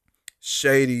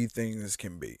shady things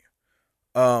can be.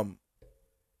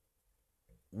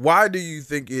 Why do you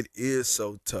think it is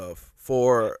so tough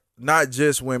for not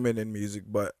just women in music,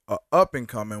 but an up and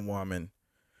coming woman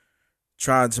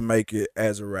trying to make it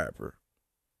as a rapper?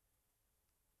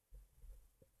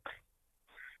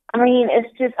 I mean, it's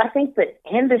just, I think the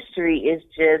industry is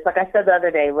just, like I said the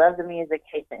other day, love the music,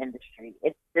 hate the industry.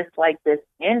 It's just like this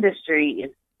industry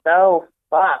is so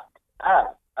fucked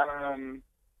up.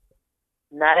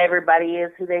 Not everybody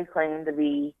is who they claim to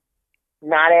be.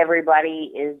 Not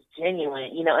everybody is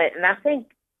genuine, you know, and I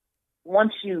think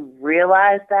once you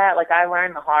realize that, like I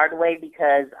learned the hard way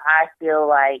because I feel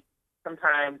like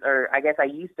sometimes, or I guess I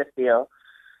used to feel,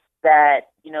 that,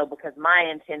 you know, because my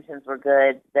intentions were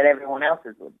good, that everyone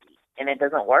else's would be. And it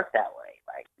doesn't work that way.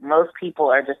 Like, most people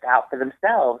are just out for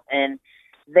themselves, and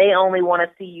they only want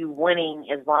to see you winning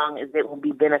as long as it will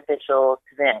be beneficial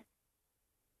to them.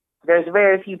 There's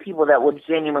very few people that will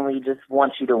genuinely just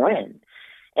want you to win.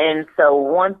 And so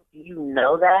once you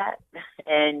know that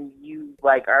and you,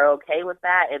 like, are okay with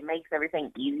that, it makes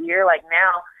everything easier. Like,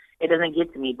 now it doesn't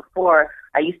get to me. Before,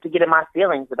 I used to get in my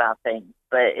feelings about things,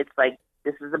 but it's like,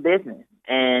 this is a business,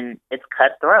 and it's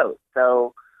cutthroat.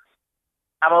 So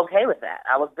I'm okay with that.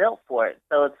 I was built for it.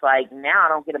 So it's like now I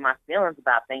don't get in my feelings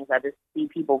about things. I just see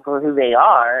people for who they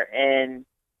are, and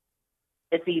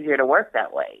it's easier to work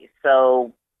that way.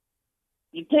 So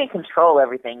you can't control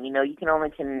everything. You know, you can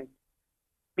only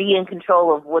be in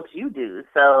control of what you do.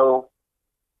 So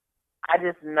I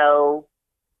just know,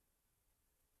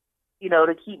 you know,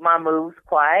 to keep my moves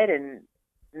quiet and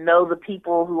know the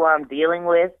people who I'm dealing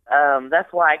with.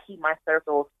 That's why I keep my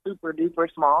circle super duper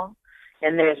small.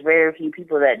 And there's very few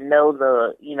people that know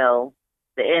the, you know,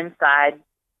 the inside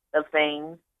of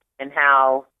things and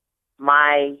how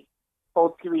my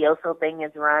whole Tilioso thing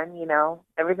is run, you know.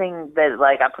 Everything that,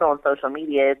 like, I put on social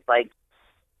media, it's, like,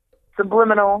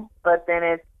 subliminal, but then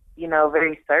it's, you know,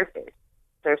 very surface.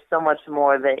 There's so much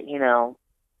more that, you know,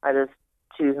 I just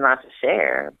choose not to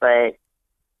share. But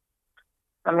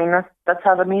I mean, that's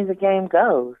how the music game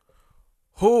goes.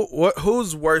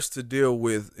 Who's worse to deal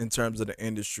with in terms of the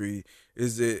industry?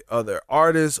 Is it other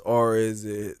artists, or is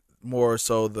it more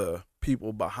so the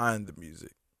people behind the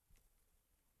music?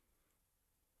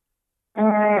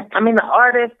 I mean, the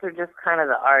artists are just kind of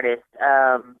the artists.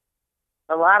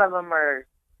 A lot of them are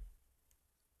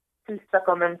too stuck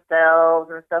on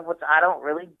themselves and stuff, which I don't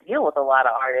really deal with a lot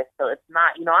of artists. So it's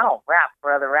not, I don't rap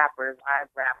for other rappers. I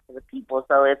rap for the people.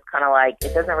 So it's kind of like,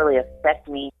 it doesn't really affect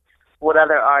me what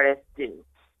other artists do.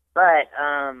 But,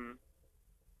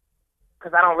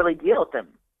 because I don't really deal with them.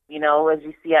 As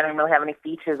you see, I don't really have any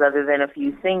features other than a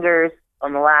few singers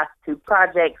on the last 2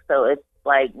 projects. So it's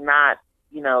like not,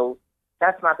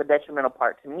 that's not the detrimental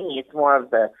part to me. It's more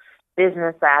of the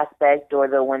business aspect, or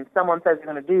when someone says they're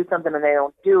going to do something and they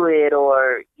don't do it,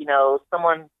 or,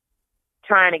 someone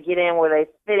trying to get in where they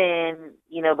fit in,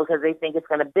 because they think it's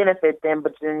going to benefit them,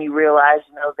 but then you realize,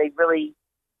 they really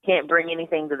can't bring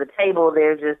anything to the table.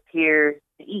 They're just here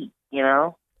to eat,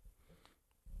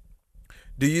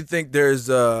 Do you think there's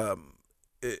that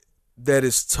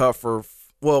is tougher?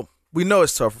 Well, we know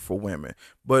it's tougher for women,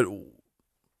 but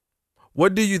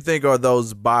what do you think are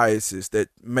those biases that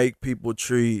make people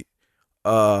treat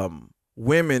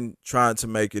women trying to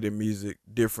make it in music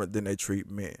different than they treat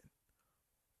men?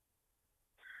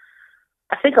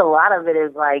 I think a lot of it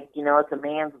is like, it's a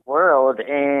man's world,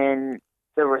 and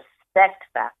the respect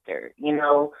factor.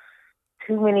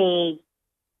 Too many,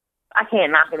 I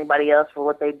can't knock anybody else for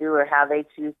what they do or how they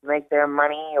choose to make their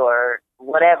money or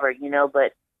whatever,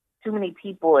 but too many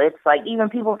people, it's like, even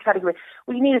people try to go,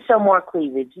 well, you need to show more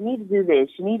cleavage. You need to do this.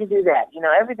 You need to do that.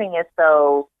 Everything is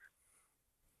so,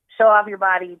 show off your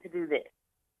body to do this,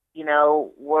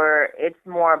 where it's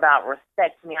more about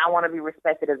respect. I mean, I want to be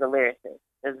respected as a lyricist,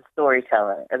 as a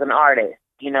storyteller, as an artist,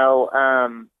 I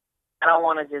don't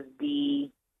want to just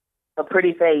be a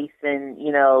pretty face and,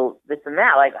 this and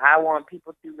that. Like, I want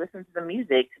people to listen to the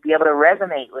music, to be able to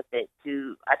resonate with it,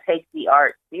 I take the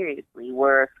art seriously,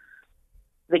 where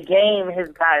the game has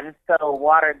gotten so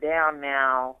watered down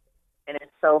now, and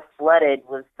it's so flooded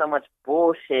with so much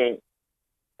bullshit,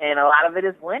 and a lot of it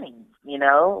is winning,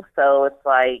 So it's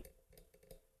like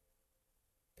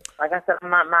I said, I'm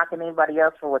not knocking anybody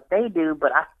else for what they do,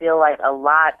 but I feel like a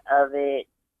lot of it,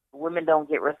 women don't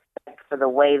get respect for the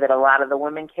way that a lot of the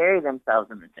women carry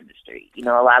themselves in this industry.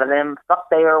 A lot of them fuck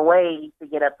their way to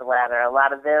get up the ladder. A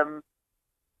lot of them,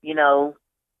 do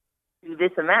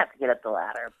this and that to get up the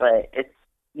ladder. But it's,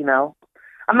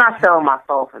 I'm not selling my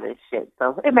soul for this shit.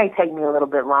 So it may take me a little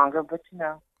bit longer, but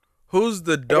Who's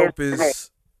the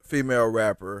dopest female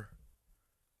rapper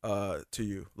to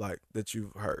you, like, that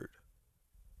you've heard?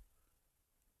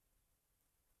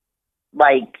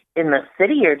 Like, in the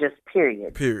city or just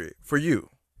period? Period. For you.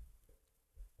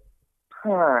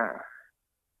 Well,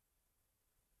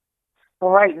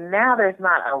 right now there's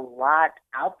not a lot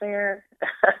out there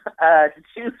to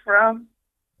choose from.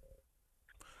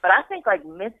 But I think, like,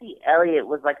 Missy Elliott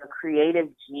was, like, a creative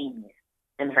genius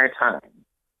in her time.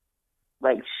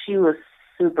 Like, she was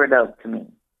super dope to me.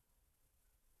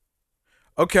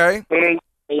 Okay. Very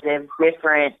creative,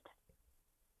 different,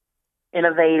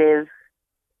 innovative.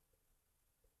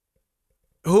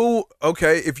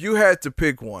 Okay, if you had to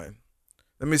pick one,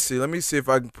 let me see if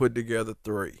I can put together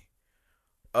 3.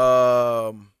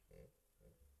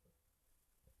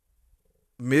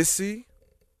 Missy.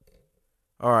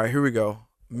 All right, here we go.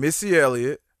 Missy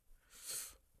Elliott,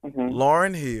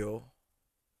 Lauryn Hill.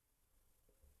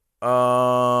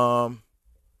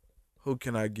 Who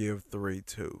can I give 3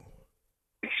 to?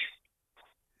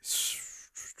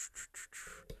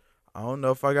 I don't know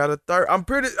if I got a third. I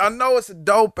know it's a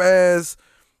dope ass,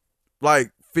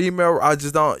 like, female.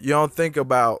 You don't think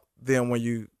about them when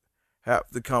you have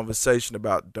the conversation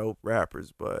about dope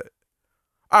rappers, but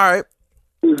all right.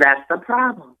 That's the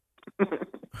problem.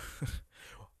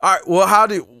 All right. Well,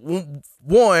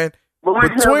 one,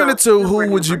 between the two, who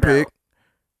would you pick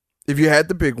if you had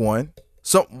to pick one?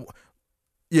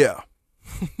 Yeah.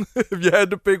 If you had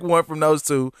to pick one from those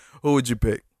two, who would you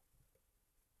pick?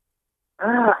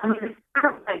 I mean, it's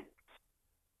kind of like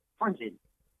 100.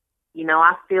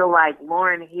 I feel like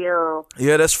Lauryn Hill.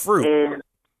 Yeah, that's fruit.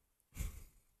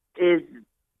 Is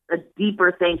a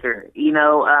deeper thinker.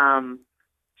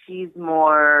 She's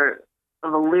more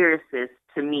of a lyricist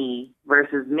to me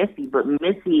versus Missy, but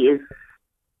Missy is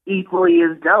equally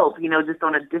as dope. Just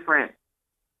on a different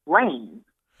lane.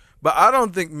 But I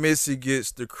don't think Missy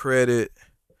gets the credit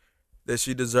that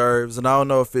she deserves, and I don't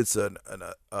know if it's an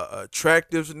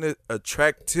attractiveness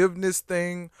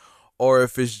thing, or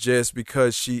if it's just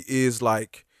because she is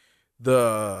like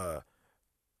the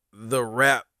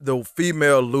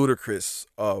female Ludacris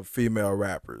of female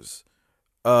rappers.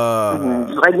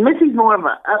 Like, Missy's more of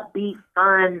an upbeat,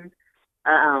 fun,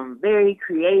 very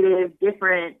creative,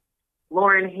 different,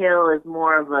 Lauryn Hill is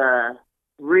more of a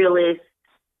realist,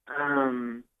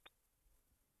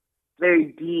 very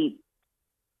deep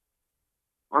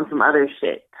on some other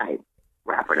shit type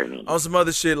rapper to me. On some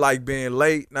other shit like being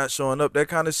late, not showing up, that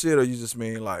kind of shit, or you just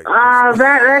mean like?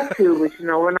 That too, but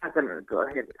we're not gonna go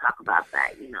ahead and talk about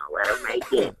that. Let her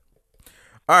make it.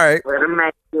 All right. Let her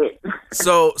make it.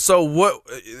 So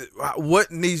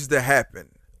what needs to happen?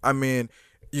 I mean,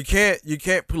 you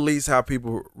can't police how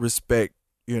people respect,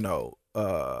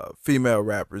 female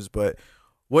rappers, but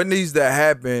what needs to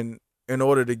happen in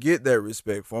order to get that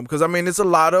respect for them? Because I mean, it's a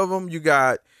lot of them. You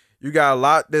got a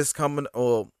lot that's coming.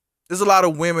 Or there's a lot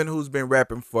of women who's been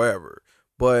rapping forever,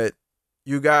 but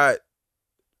you got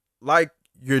like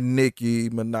your Nicki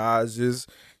Minaj's,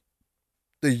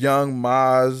 the Young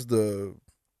Maz, the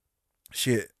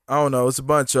shit. I don't know. It's a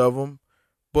bunch of them,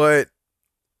 but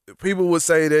people would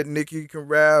say that Nicki can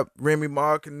rap, Remy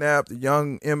Ma can rap, the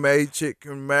young M.A. chick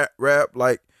can rap.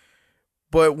 Like,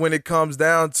 but when it comes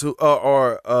down to,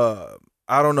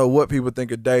 I don't know what people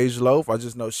think of Dej Loaf. I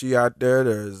just know she out there.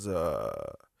 There's,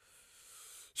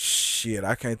 shit,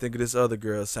 I can't think of this other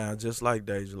girl sound just like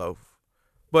Dej Loaf.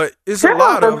 But it's a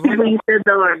lot of them. People you said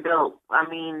though are dope. I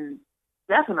mean,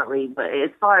 definitely. But as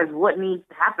far as what needs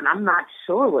to happen, I'm not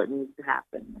sure what needs to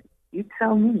happen. You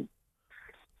tell me.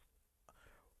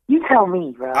 You tell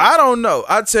me, bro. I don't know.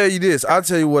 I'll tell you this. I'll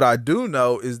tell you what I do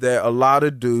know is that a lot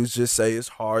of dudes just say it's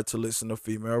hard to listen to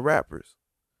female rappers.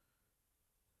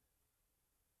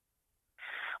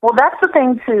 Well, that's the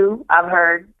thing, too, I've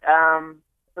heard.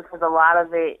 Because a lot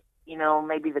of it,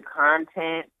 maybe the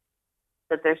content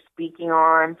that they're speaking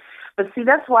on. But see,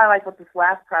 that's why, like with this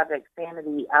last project,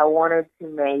 Sanity, I wanted to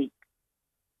make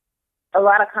a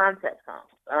lot of concept songs.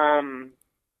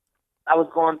 I was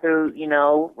going through,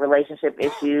 relationship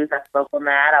issues. I spoke on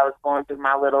that. I was going through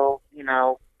my little,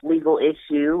 legal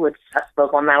issue, which I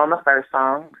spoke on that on the first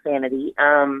song, Sanity.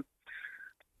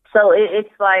 So it's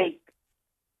like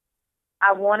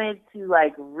I wanted to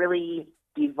like really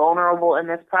be vulnerable in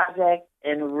this project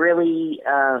and really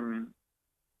kind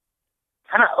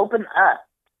of open up.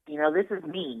 This is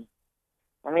me.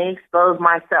 Let me expose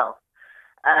myself.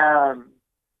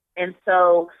 And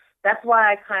so that's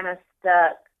why I kind of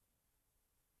stuck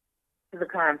to the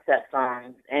concept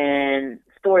songs and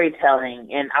storytelling,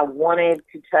 and I wanted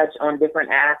to touch on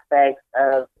different aspects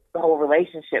of the whole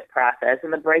relationship process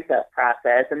and the breakup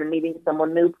process and the meeting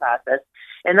someone new process,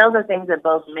 and those are things that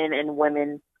both men and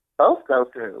women both go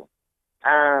through.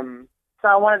 So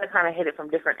I wanted to kind of hit it from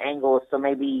different angles, so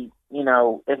maybe,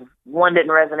 if one didn't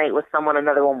resonate with someone,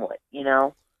 another one would,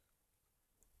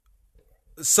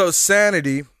 So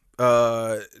Sanity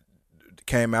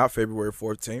came out February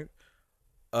 14th.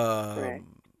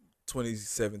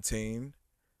 2017,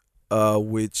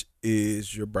 which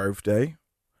is your birthday.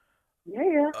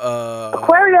 Yeah.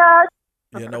 Aquarius.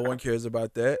 Yeah, no one cares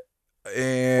about that.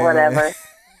 And whatever.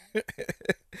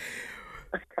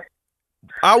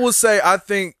 I will say, I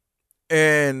think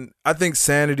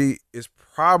Sanity is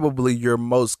probably your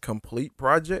most complete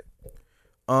project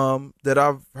that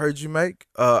I've heard you make.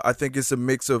 I think it's a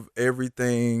mix of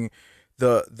everything.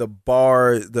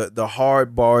 The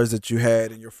hard bars that you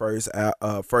had in your first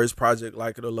project,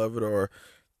 Like It or Love It, or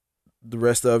the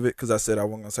rest of it, because I said I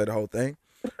wasn't gonna say the whole thing.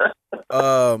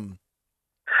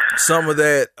 Some of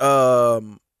that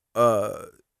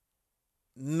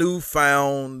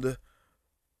newfound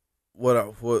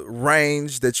what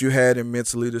range that you had in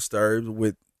Mentally Disturbed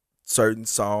with certain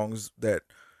songs that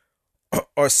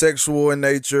are sexual in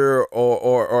nature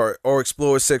or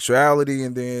explore sexuality,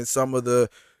 and then some of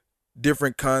the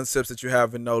different concepts that you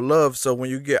have in No Love. So when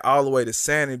you get all the way to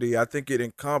Sanity, I think it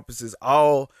encompasses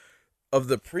all of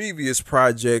the previous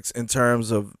projects in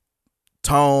terms of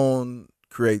tone,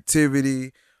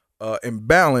 creativity, and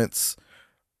balance.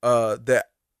 That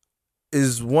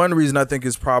is one reason I think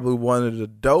it's probably one of the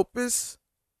dopest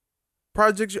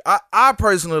projects. I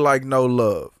personally like No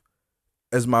Love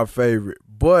as my favorite,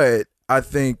 but I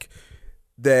think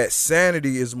that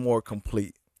Sanity is more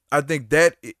complete. I think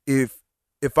that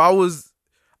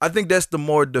I think that's the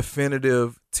more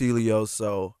definitive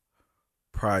Tilioso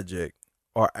project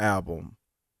or album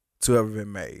to ever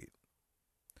been made.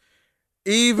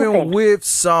 Even with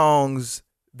songs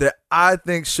that I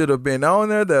think should have been on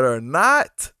there that are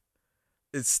not,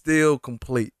 it's still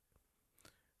complete.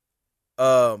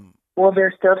 Well,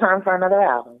 there's still time for another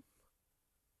album.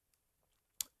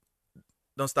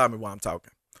 Don't stop me while I'm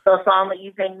talking. So a song that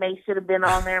you think should have been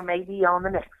on there may be on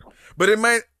the next one. But it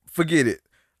may, forget it.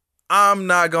 I'm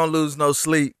not going to lose no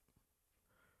sleep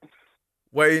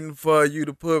waiting for you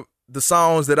to put the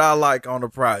songs that I like on the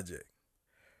project.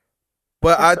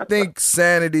 But I think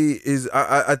Sanity is.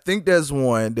 I think there's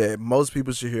one that most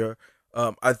people should hear.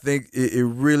 I think it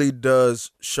really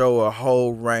does show a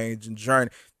whole range and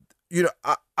journey. You know,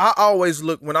 I always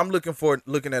looking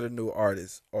at a new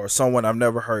artist or someone I've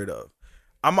never heard of.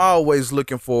 I'm always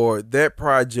looking for that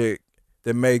project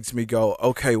that makes me go,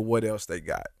 okay, what else they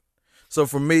got? So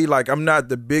for me, like, I'm not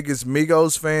the biggest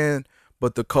Migos fan,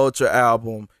 but the Culture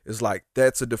album is like,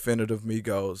 that's a definitive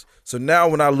Migos. So now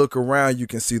when I look around, you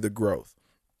can see the growth.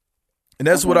 And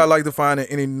that's what I like to find in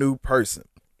any new person.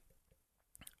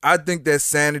 I think that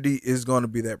Sanity is going to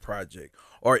be that project,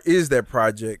 or is that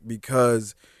project,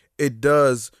 because it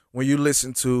does, when you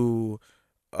listen to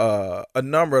a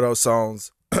number of those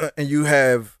songs and you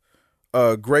have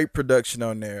great production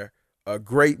on there,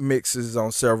 great mixes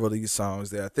on several of these songs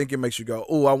there, I think it makes you go,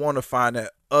 oh, I want to find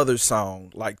that other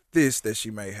song like this that she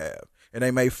may have. And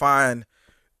they may find,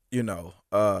 you know,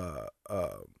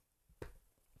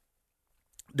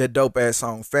 that dope ass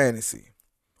song Fantasy.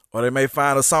 Or they may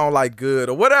find a song like Good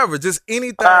or whatever, just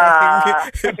anything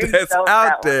that's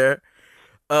out there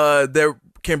that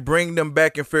can bring them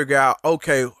back and figure out,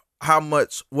 okay,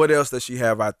 what else does she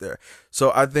have out there?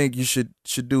 So I think you should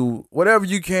do whatever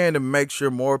you can to make sure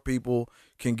more people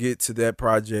can get to that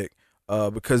project,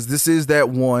 because this is that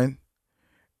one.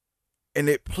 And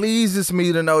it pleases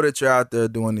me to know that you're out there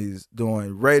doing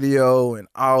radio and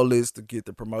all this to get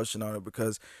the promotion on it,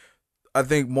 because I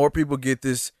think more people get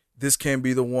this. This can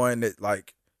be the one that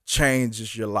like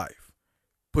changes your life,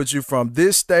 puts you from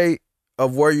this state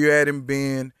of where you're at and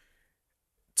being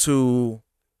to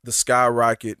the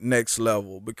skyrocket next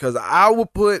level. Because I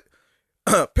would put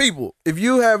people, if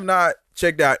you have not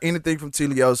checked out anything from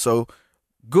Teleoso,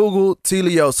 Google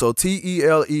Teleoso,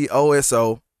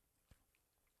 Teleoso,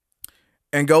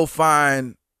 and go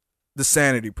find the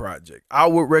Sanity Project. I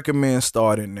would recommend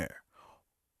starting there.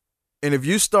 And if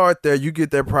you start there, you get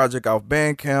that project off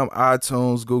Bandcamp,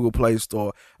 iTunes, Google Play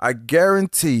Store. I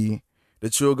guarantee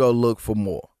that you'll go look for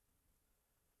more.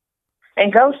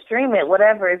 And go stream it,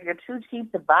 whatever. If you're too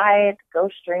cheap to buy it, go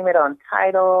stream it on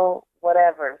Tidal,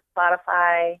 whatever,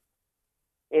 Spotify.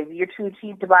 If you're too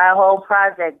cheap to buy a whole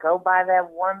project, go buy that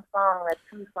one song, that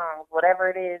two songs, whatever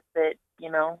it is that,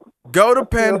 you know. Go to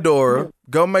Pandora,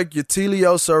 go make your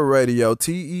Teleoso radio,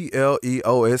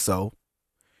 Teleoso.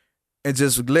 And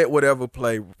just let whatever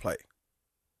play.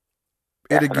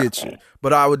 It'll get you.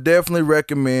 But I would definitely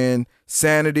recommend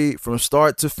Sanity from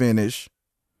start to finish,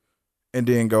 and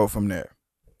then go from there.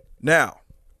 Now,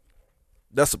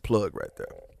 that's a plug right there.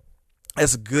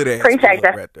 That's a good ass plug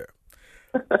right there.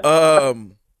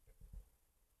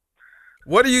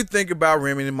 What do you think about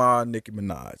Remy Ma and Nicki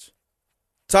Minaj?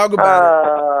 Talk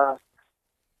about it.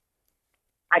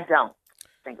 I don't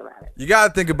think about it. You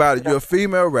gotta think about it. You're a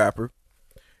female rapper.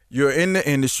 You're in the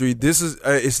industry. This is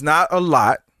it's not a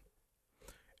lot,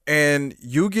 and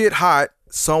you get hot,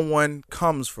 someone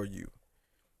comes for you.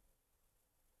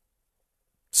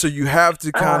 So you have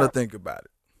to kind of think about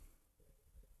it.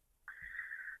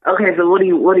 Okay, so what are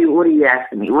you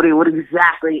asking me? What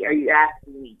exactly are you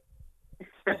asking me?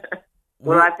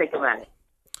 What do I think about it?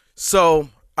 So,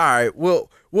 all right,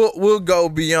 we'll go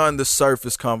beyond the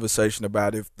surface conversation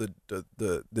about if the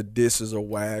disses are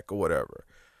whack or whatever.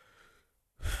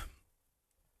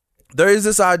 There is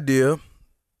this idea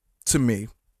to me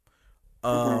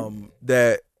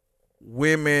that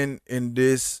women in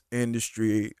this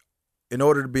industry, in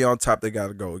order to be on top, they got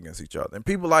to go against each other. And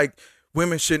people like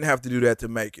women shouldn't have to do that to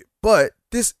make it. But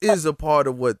this is a part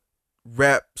of what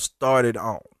rap started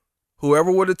on.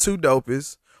 Whoever were the two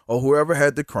dopest or whoever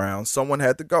had the crown, someone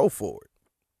had to go for it.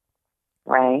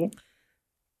 Right.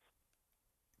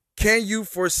 Can you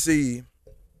foresee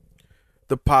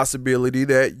the possibility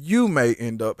that you may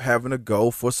end up having to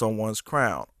go for someone's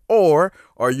crown? Or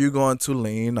are you going to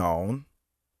lean on,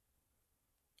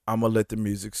 I'm going to let the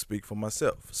music speak for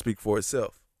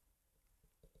itself?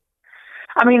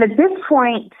 I mean, at this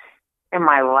point in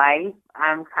my life,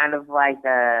 I'm kind of like,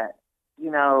 I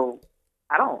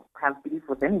don't have beef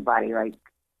with anybody. Like,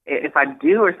 if I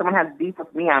do or someone has beef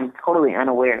with me, I'm totally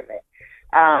unaware of it.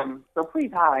 So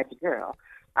please holler at your girl.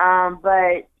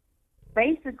 But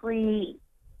basically,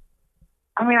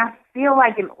 I mean, I feel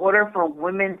like in order for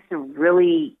women to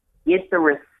really get the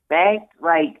respect,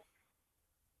 like,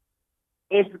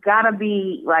 it's got to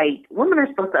be, like, women are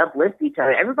supposed to uplift each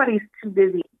other. Everybody's too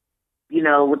busy,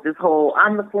 with this whole,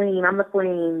 I'm the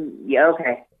queen. Yeah,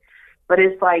 okay. But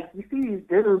it's like, you see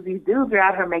these dudes are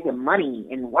out here making money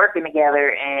and working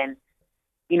together, and,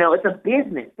 it's a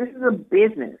business. This is a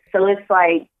business. So it's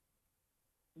like,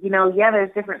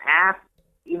 there's different apps,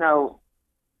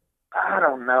 I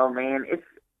don't know, man.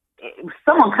 if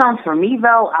someone comes for me,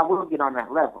 though, I will get on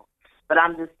that level. But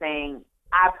I'm just saying,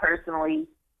 I personally,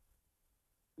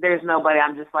 there's nobody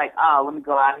I'm just like, oh, let me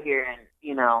go out here and,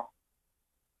 you know,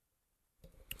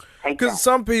 take that. Because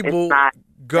some people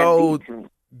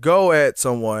go at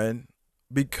someone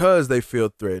because they feel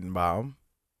threatened by them.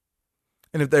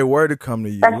 And if they were to come to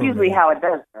you, that's usually how it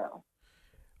does, though.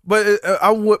 But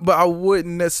I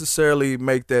wouldn't necessarily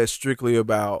make that strictly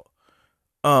about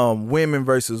women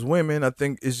versus women. I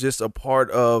think it's just a part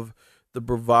of the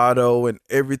bravado and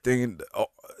everything.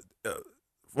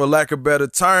 For lack of better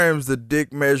terms, the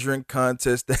dick measuring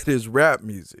contest that is rap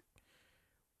music.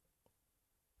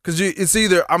 Because it's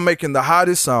either I'm making the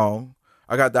hottest song,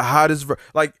 I got the hottest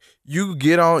like you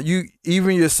get on, you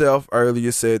even yourself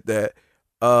earlier said that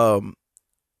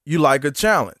you like a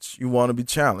challenge. You want to be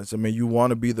challenged. I mean, you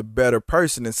want to be the better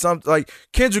person. And some like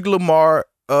Kendrick Lamar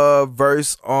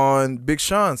verse on Big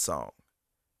Sean's song.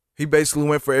 He basically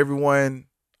went for everyone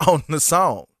on the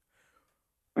song.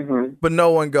 Mm-hmm. But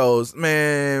no one goes,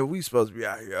 man, we supposed to be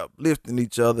out here uplifting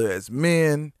each other as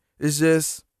men. It's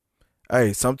just,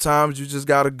 hey, sometimes you just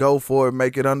got to go for it,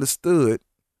 make it understood.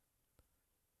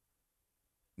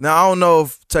 Now, I don't know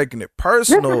if taking it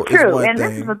personal is true. one and thing.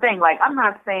 This is the thing. Like, I'm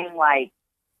not saying, like,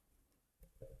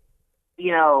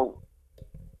 you know,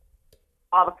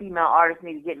 all the female artists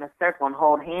need to get in a circle and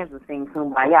hold hands and sing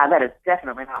Kumbaya. That is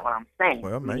definitely not what I'm saying.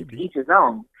 Well, maybe. Each his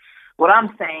own. What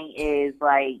I'm saying is,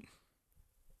 like,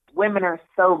 women are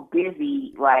so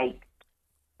busy, like,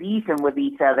 beefing with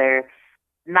each other,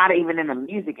 not even in the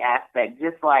music aspect,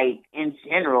 just, like, in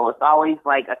general. It's always,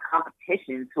 like, a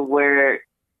competition to where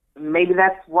maybe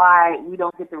that's why we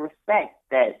don't get the respect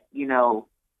that, you know,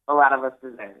 a lot of us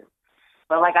deserve.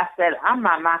 But like I said, I'm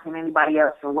not knocking anybody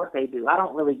else for what they do. I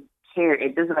don't really care.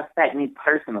 It doesn't affect me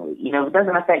personally. You know, if it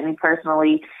doesn't affect me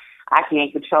personally, I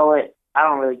can't control it. I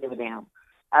don't really give a damn.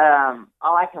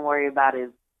 All I can worry about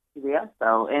is somebody else,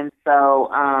 though. And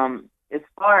so as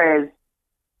far as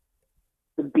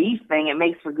the beef thing, it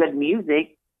makes for good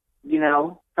music, you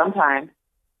know, sometimes.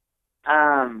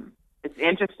 It's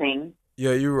interesting.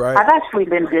 Yeah, you're right. I've actually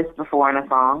been dissed before in a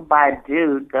song by a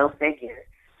dude, go figure.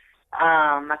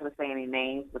 I'm not going to say any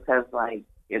names because, like,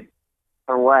 it's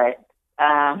for what.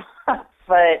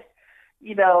 But,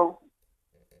 you know,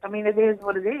 I mean, it is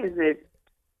what it is. It's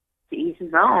to each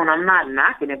his own. I'm not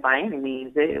knocking it by any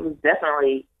means. It was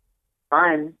definitely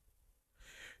fun.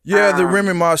 Yeah, the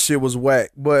Remy Ma shit was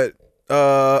whack, but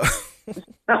I'm gonna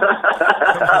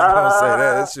say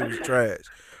that shit was trash.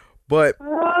 But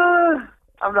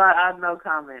I have no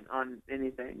comment on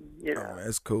anything. You know,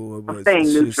 that's cool. But I'm staying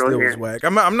shit neutral still here. was whack.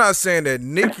 I'm not saying that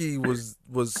Nicki was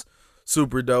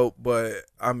super dope, but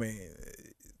I mean,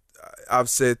 I've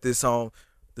said this on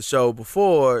the show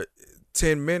before.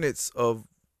 10 minutes of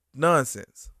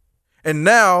nonsense, and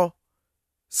now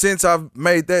since I've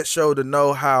made that show to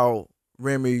know how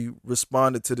Remy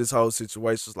responded to this whole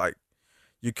situation, it's like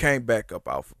you can't back up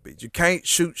off a beat. You can't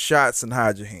shoot shots and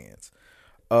hide your hands.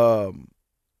 There's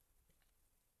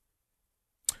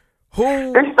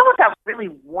so much I really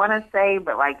want to say,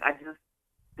 but like I just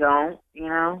don't, you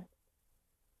know.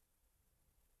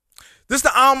 This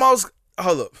the almost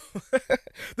hold up.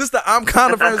 This the I'm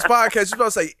Kind of Famous podcast. You're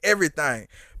supposed to say everything,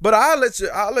 but I'll let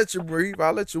you breathe.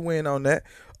 I'll let you win on that.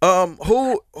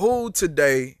 Who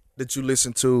today that you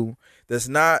listen to that's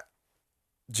not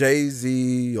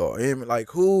Jay-Z or him, like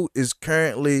who is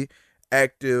currently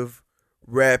active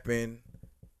rapping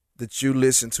that you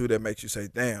listen to that makes you say,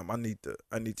 damn, I need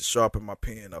to sharpen my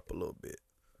pen up a little bit?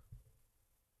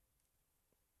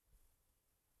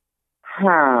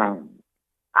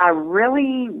 I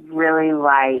really, really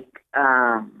like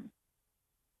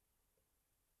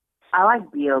I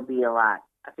like B.O.B. a lot.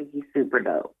 I think he's super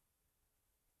dope.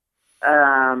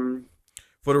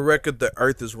 For the record, the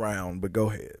earth is round, but go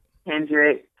ahead.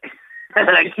 Kendrick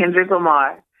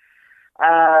Lamar.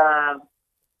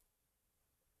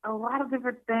 A lot of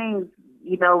different things,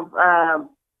 you know.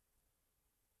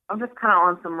 I'm just kind of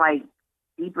on some like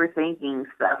deeper thinking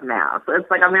stuff now. So it's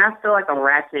like, I mean, I feel like a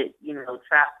ratchet, you know,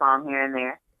 trap song here and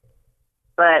there.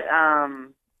 But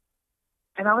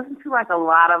and I listen to like a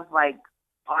lot of like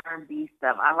R&B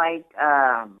stuff. I like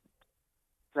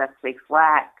That's Big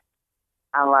Slack.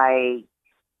 I like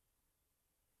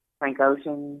Frank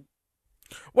Ocean.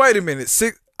 Wait a minute,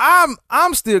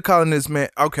 I'm still calling this man.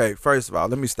 Okay, first of all,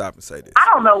 let me stop and say this. I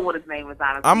don't know what his name is,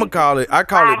 honestly. I'm gonna call it. I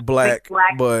call it Black,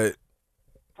 but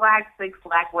Six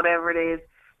Black, whatever it is.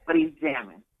 But he's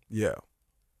jamming. Yeah.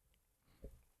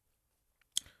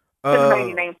 Couldn't make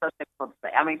your name so difficult to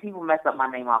say. I mean, people mess up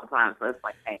my name all the time, so it's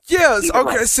like, hey. Yes.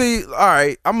 Okay. See, all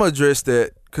right. I'm gonna address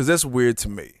that because that's weird to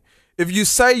me. if you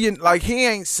say like he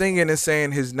ain't singing and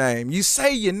saying his name, you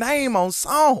say your name on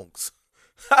songs.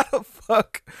 How the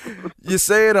fuck you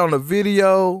say it on a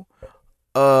video?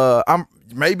 I'm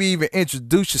maybe even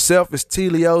introduce yourself as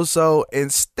Telioso,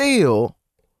 and still,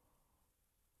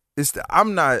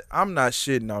 I'm not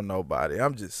shitting on nobody.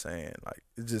 I'm just saying, like,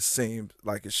 it just seems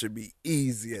like it should be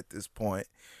easy at this point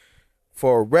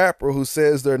for a rapper who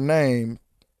says their name,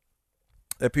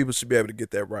 that people should be able to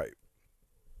get that right.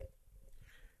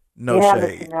 No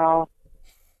shade. But, you know,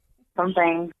 some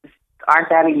things aren't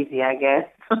that easy, I guess.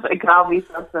 It can all be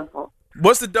so simple.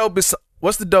 What's the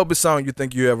dopest song you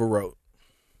think you ever wrote?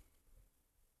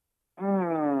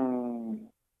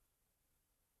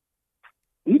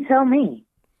 You tell me.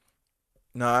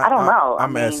 No, I don't know.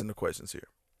 I'm asking the questions here.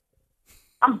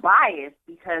 I'm biased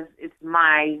because it's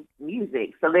my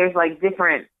music. So there's like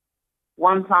different,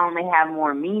 one song may have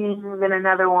more meaning than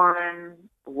another one.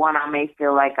 One I may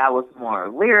feel like I was more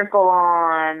lyrical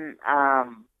on.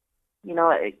 You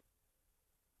know,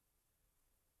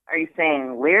 are you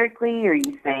saying lyrically, or are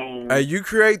you saying... You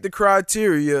create the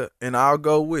criteria, and I'll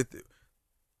go with it.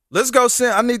 Let's go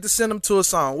send... I need to send them to a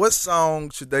song. What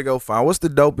song should they go find? What's the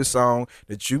dopest song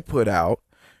that you put out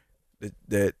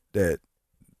that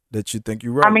you think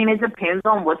you wrote? I mean, it depends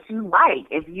on what you like.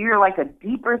 If you're like a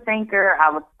deeper thinker, I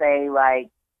would say like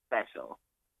Special.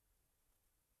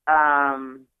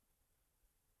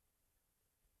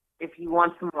 If you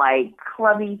want some like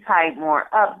clubby type, more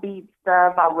upbeat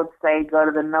stuff, I would say go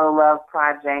to the No Love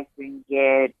Project and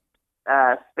get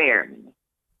Spare Me.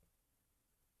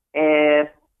 If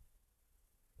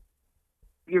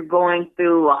you're going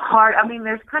through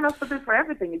there's kind of something for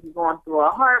everything. If you're going through a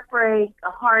heartbreak,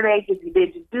 a heartache, if you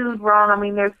did your dude wrong, I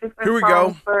mean, there's different Here we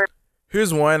songs go.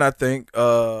 Here's one, I think.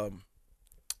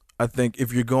 I think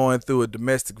if you're going through a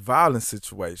domestic violence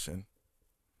situation.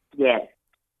 Yes.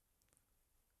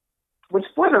 Which,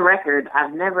 for the record,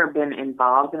 I've never been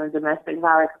involved in a domestic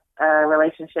violence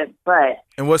relationship, but...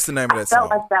 And what's the name of that song? I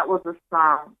felt like that was a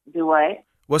song. Do what?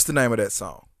 What's the name of that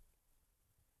song?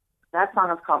 That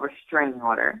song is called Restraining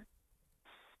Order.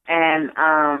 And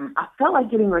I felt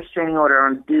like getting restraining order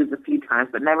on dudes a few times,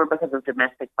 but never because of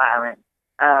domestic violence.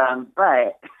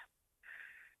 But,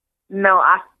 no,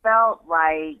 I felt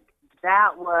like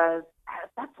that was... At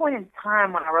that point in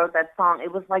time when I wrote that song,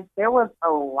 it was like there was a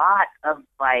lot of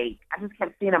like, I just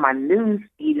kept seeing in my news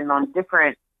feed and on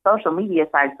different social media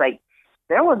sites, like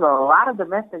there was a lot of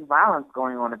domestic violence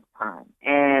going on at the time.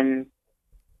 And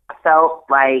I felt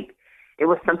like it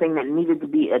was something that needed to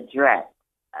be addressed.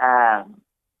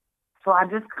 So I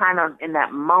just kind of, in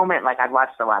that moment, like I'd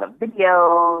watched a lot of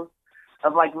videos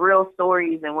of like real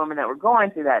stories and women that were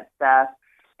going through that stuff.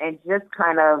 And just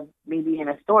kind of me being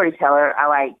a storyteller, I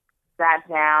like, sat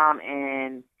down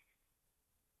and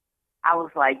I was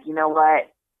like, you know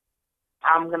what?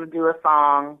 I'm going to do a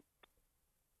song,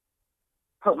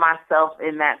 put myself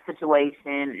in that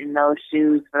situation, in those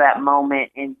shoes for that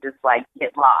moment, and just like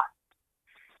get lost.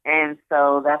 And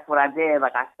so that's what I did.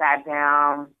 Like I sat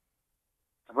down,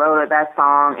 wrote that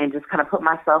song, and just kind of put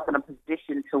myself in a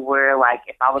position to where like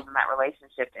if I was in that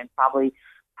relationship and probably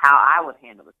how I would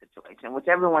handle the situation, which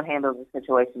everyone handles the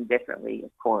situation differently,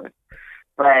 of course.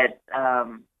 But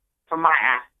from my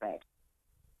aspect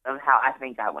of how I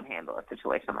think I would handle a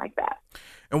situation like that.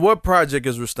 And what project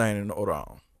is Restraining Order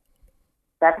on?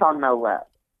 That's on No Love.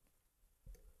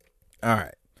 All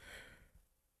right.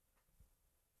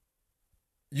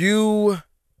 You,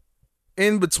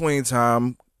 in between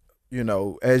time, you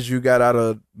know, as you got out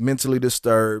of Mentally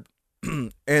Disturbed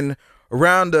and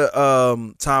around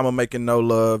the time of making No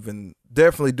Love and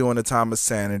definitely during the time of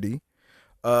Sanity,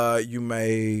 you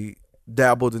may...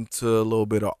 dabbled into a little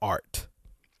bit of art.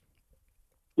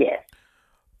 Yes.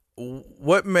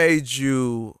 What made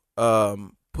you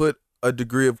put a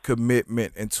degree of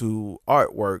commitment into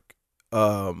artwork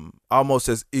almost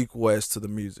as equal as to the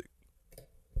music?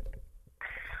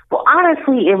 Well,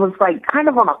 honestly, it was like kind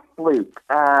of on a fluke.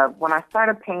 When I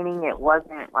started painting, it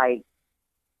wasn't like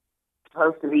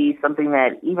supposed to be something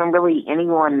that even really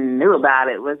anyone knew about.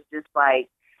 It was just like,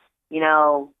 you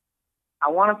know, I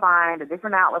want to find a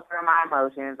different outlet for my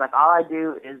emotions. Like, all I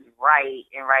do is write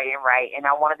and write and write. And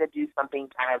I wanted to do something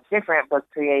kind of different but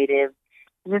creative,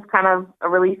 just kind of a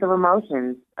release of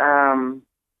emotions. And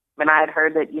I had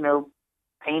heard that, you know,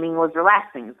 painting was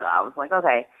relaxing. So I was like,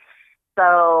 okay.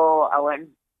 So I went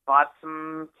and bought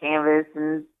some canvas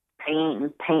and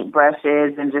paint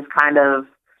brushes and just kind of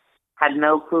had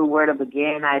no clue where to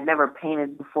begin. I had never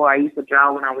painted before. I used to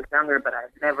draw when I was younger, but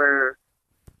I'd never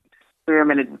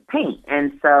experimented with paint.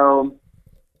 And so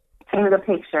I painted a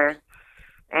picture,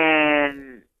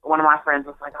 and one of my friends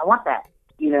was like, I want that.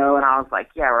 and I was like,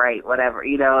 yeah, right, whatever.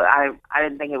 I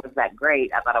didn't think it was that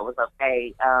great. I thought it was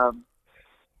okay.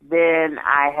 Then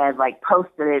I had like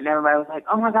posted it and everybody was like,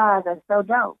 oh my God, that's so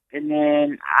dope. And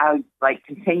then I like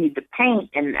continued to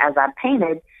paint, and as I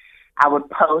painted, I would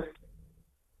post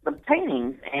the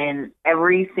paintings, and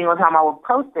every single time I would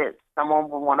post it, someone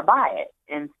would want to buy it.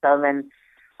 And so then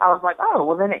I was like, oh,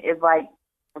 well then it like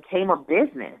became a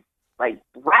business, like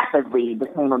rapidly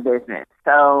became a business.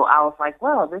 So I was like,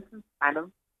 well, this is kind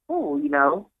of cool,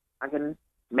 I can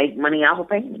make money off of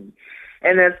painting.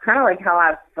 And that's kind of like how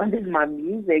I funded my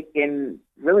music, and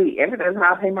really everything,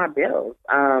 how I pay my bills.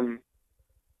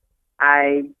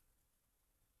 I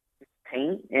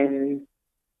paint and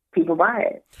people buy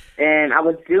it. And I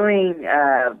was doing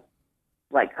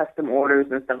like custom orders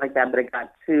and stuff like that, but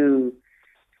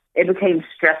it became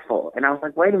stressful. And I was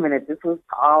like, wait a minute, this was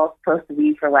all supposed to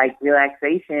be for like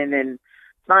relaxation and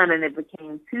fun, and it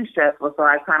became too stressful. So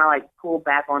I kind of like pulled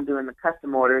back on doing the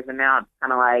custom orders, and now it's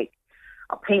kind of like,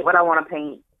 I'll paint what I want to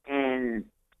paint, and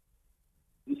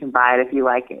you can buy it if you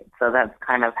like it. So that's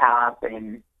kind of how I've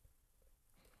been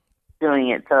doing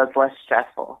it, so it's less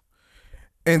stressful.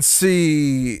 And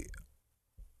see,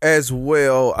 as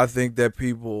well, I think that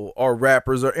people or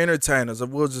rappers or entertainers,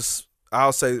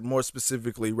 I'll say more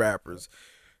specifically rappers,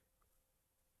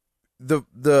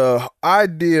 the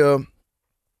idea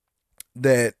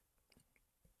that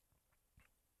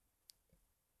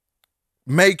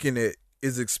making it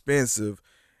is expensive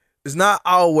is not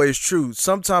always true.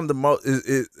 Sometimes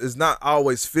is not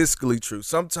always fiscally true.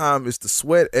 Sometimes it's the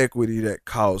sweat equity that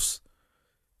costs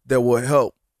that will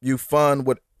help you fund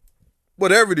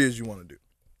whatever it is you want to do.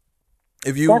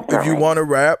 If you want to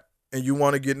rap and you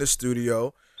want to get in the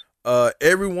studio,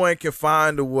 everyone can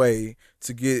find a way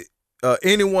to get.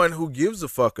 Anyone who gives a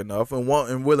fuck enough and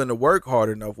willing to work hard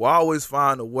enough will always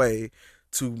find a way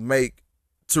to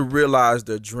realize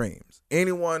their dreams.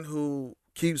 Anyone who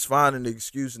keeps finding the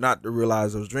excuse not to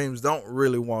realize those dreams don't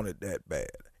really want it that bad,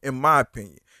 in my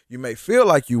opinion. You may feel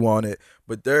like you want it,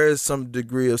 but there is some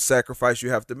degree of sacrifice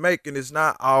you have to make, and it's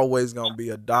not always going to be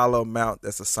a dollar amount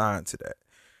that's assigned to that.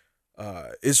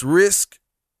 It's risk,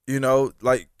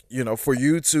 for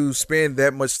you to spend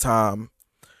that much time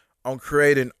on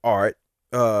creating art,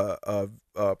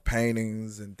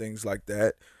 paintings and things like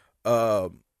that.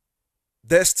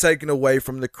 That's taken away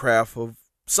from the craft of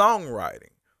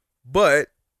songwriting. But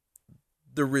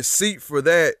the receipt for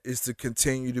that is to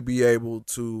continue to be able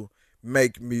to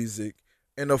make music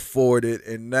and afford it.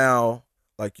 And now,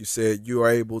 like you said, you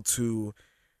are able to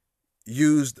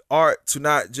use art to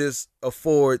not just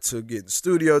afford to get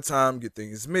studio time, get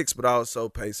things mixed, but also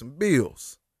pay some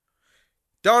bills.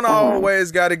 Don't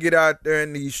always got to get out there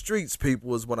in these streets,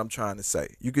 people, is what I'm trying to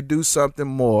say. You could do something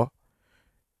more,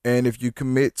 and if you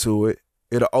commit to it,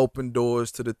 it'll open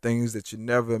doors to the things that you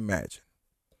never imagined.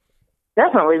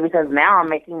 Definitely, because now I'm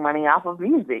making money off of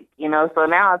music, so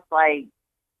now it's like,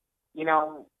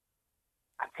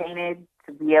 I painted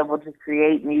to be able to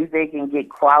create music and get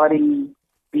quality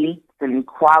beats and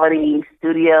quality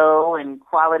studio and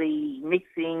quality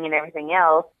mixing and everything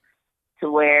else, to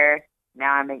where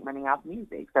now I make money off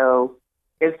music. So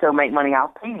it still make money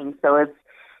off painting. So it's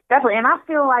definitely, and I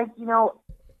feel like,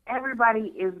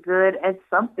 everybody is good at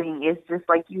something. It's just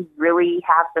like you really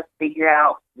have to figure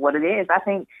out what it is. I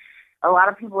think a lot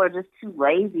of people are just too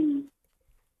lazy,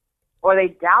 or they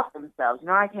doubt themselves.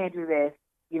 I can't do this.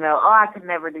 I could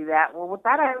never do that. Well, with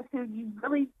that attitude, you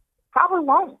really probably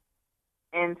won't.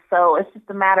 And so it's just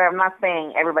a matter, I'm not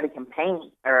saying everybody can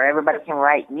paint or everybody can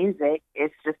write music.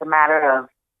 It's just a matter of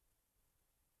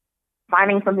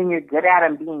finding something you're good at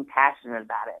and being passionate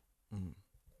about it. Mm.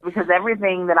 Because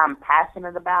everything that I'm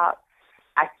passionate about,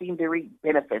 I seem to reap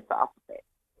benefits off of it.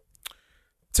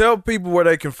 Tell people where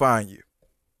they can find you.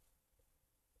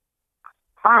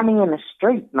 Find me in the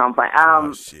street. No, I'm playing.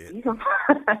 Shit. You can.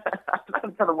 I'm not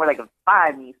gonna tell them where they can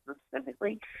find me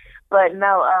specifically, but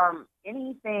no.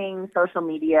 Anything social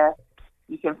media,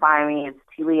 you can find me. It's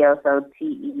Teleoso,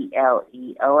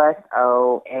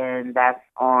 Teleoso, and that's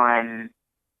on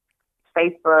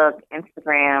Facebook,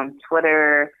 Instagram,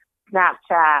 Twitter,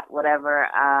 Snapchat, whatever.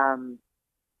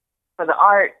 For the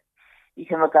art, you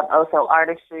can look up Oso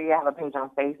Artistry. I have a page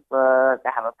on Facebook. I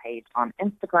have a page on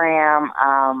Instagram.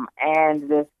 And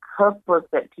this cookbook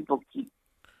that people keep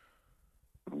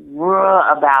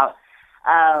about.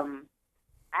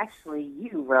 Actually,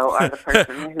 you, Ro, are the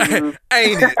person who...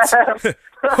 Ain't it?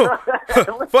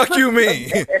 Fuck you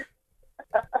mean?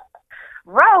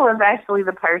 Ro is actually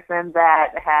the person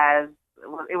that has...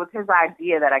 It was his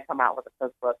idea that I come out with a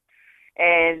cookbook.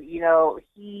 And,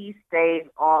 he stayed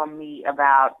on me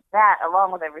about that,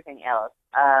 along with everything else.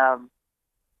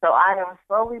 So I am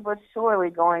slowly but surely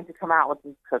going to come out with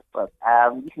this cookbook.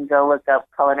 You can go look up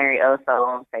Culinary Oso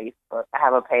on Facebook. I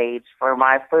have a page for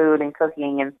my food and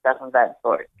cooking and stuff of that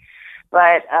sort.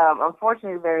 But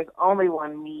unfortunately, there's only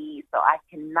one me, so I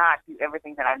cannot do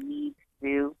everything that I need to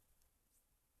do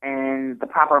in the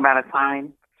proper amount of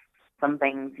time. Some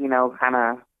things, kind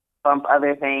of bump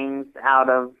other things out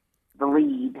of the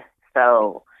lead.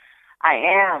 So I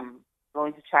am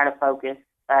going to try to focus,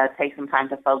 take some time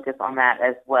to focus on that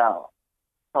as well,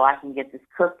 so I can get this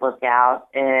cookbook out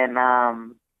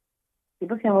and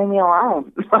people can leave me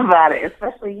alone about it,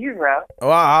 especially you, bro.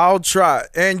 Well, I'll try.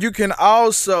 And you can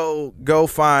also go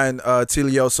find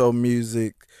Tilioso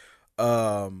music,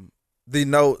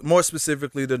 more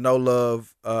specifically the No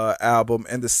Love album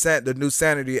and the new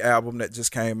Sanity album that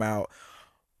just came out.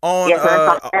 On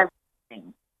on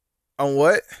everything. On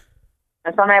what?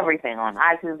 It's on everything, on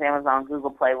iTunes, Amazon, Google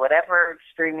Play, whatever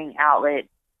streaming outlet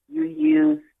you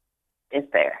use,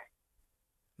 it's there.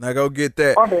 Now go get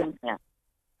that. Or Bandcamp.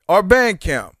 Or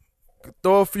Bandcamp.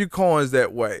 Throw a few coins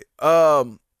that way.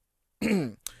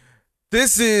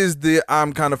 This is the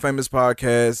I'm Kinda Famous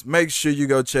podcast. Make sure you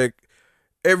go check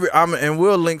and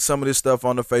we'll link some of this stuff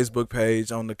on the Facebook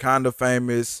page, on the Kinda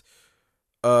Famous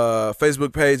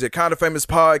Facebook page at Kinda Famous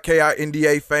Pod,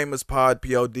 KINDA Famous Pod,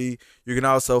 POD. You can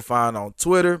also find on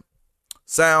Twitter,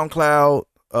 SoundCloud,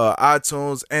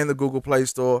 iTunes, and the Google Play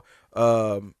Store.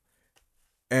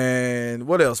 And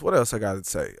what else? What else I got to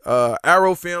say?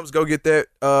 Arrow Films, go get that.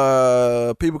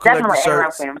 People collect the shirts.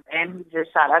 Arrow Films, and he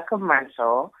just shot a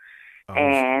commercial.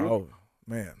 Oh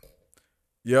man.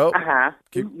 Yep.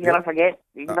 You're gonna forget.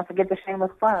 You're gonna forget the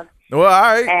shameless plug. Well, all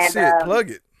right. And,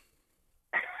 plug it.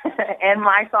 And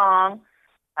my song,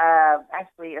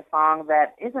 actually a song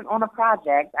that isn't on a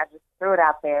project. I just threw it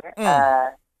out there.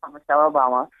 From Michelle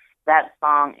Obama. That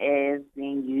song is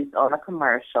being used on a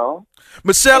commercial.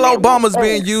 Michelle Obama's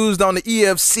being used on the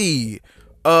EFC.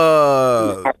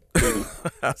 I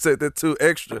said that too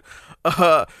extra.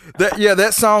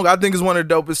 That song I think is one of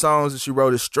the dopest songs that she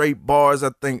wrote. Is Straight Bars. I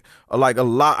think like a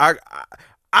lot.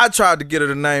 I tried to get her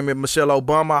to name it Michelle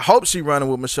Obama. I hope she running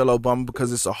with Michelle Obama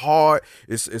because it's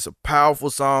it's a powerful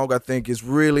song. I think it's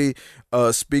really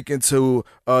speaking to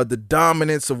the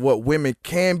dominance of what women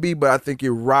can be, but I think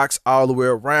it rocks all the way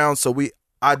around. So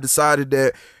I decided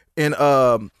that in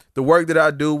the work that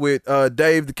I do with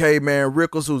Dave the Caveman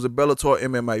Rickles, who's a Bellator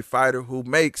MMA fighter who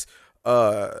makes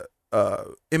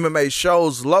MMA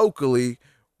shows locally,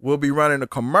 we'll be running a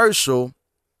commercial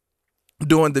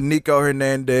doing the Nico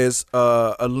Hernandez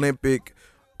Olympic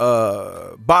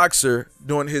boxer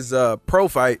doing his pro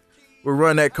fight. We'll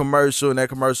run that commercial, and that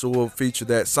commercial will feature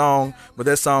that song. But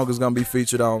that song is going to be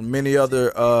featured on many other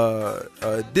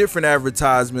different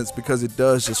advertisements because it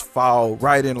does just fall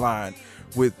right in line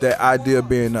with that idea of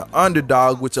being an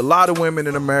underdog, which a lot of women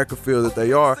in America feel that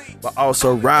they are, but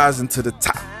also rising to the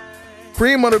top.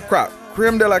 Cream of the crop.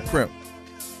 Creme de la creme.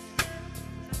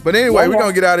 But anyway, we're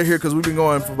going to get out of here because we've been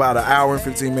going for about an hour and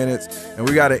 15 minutes, and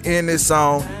we got to end this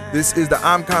song. This is the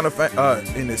I'm Kinda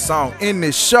in this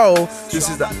show, this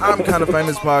is the I'm Kinda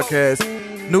Famous podcast.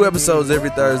 New episodes every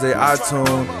Thursday,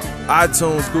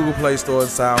 iTunes, Google Play Store, and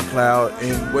SoundCloud.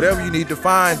 And whatever you need to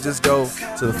find, just go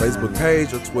to the Facebook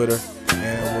page or Twitter,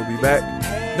 and we'll be back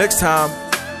next time.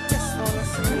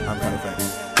 I'm Kinda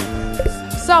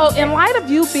Famous. So, in light of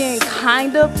you being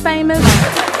kind of famous,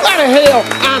 why the hell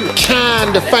I'm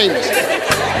kinda famous?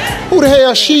 Who the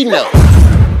hell she know?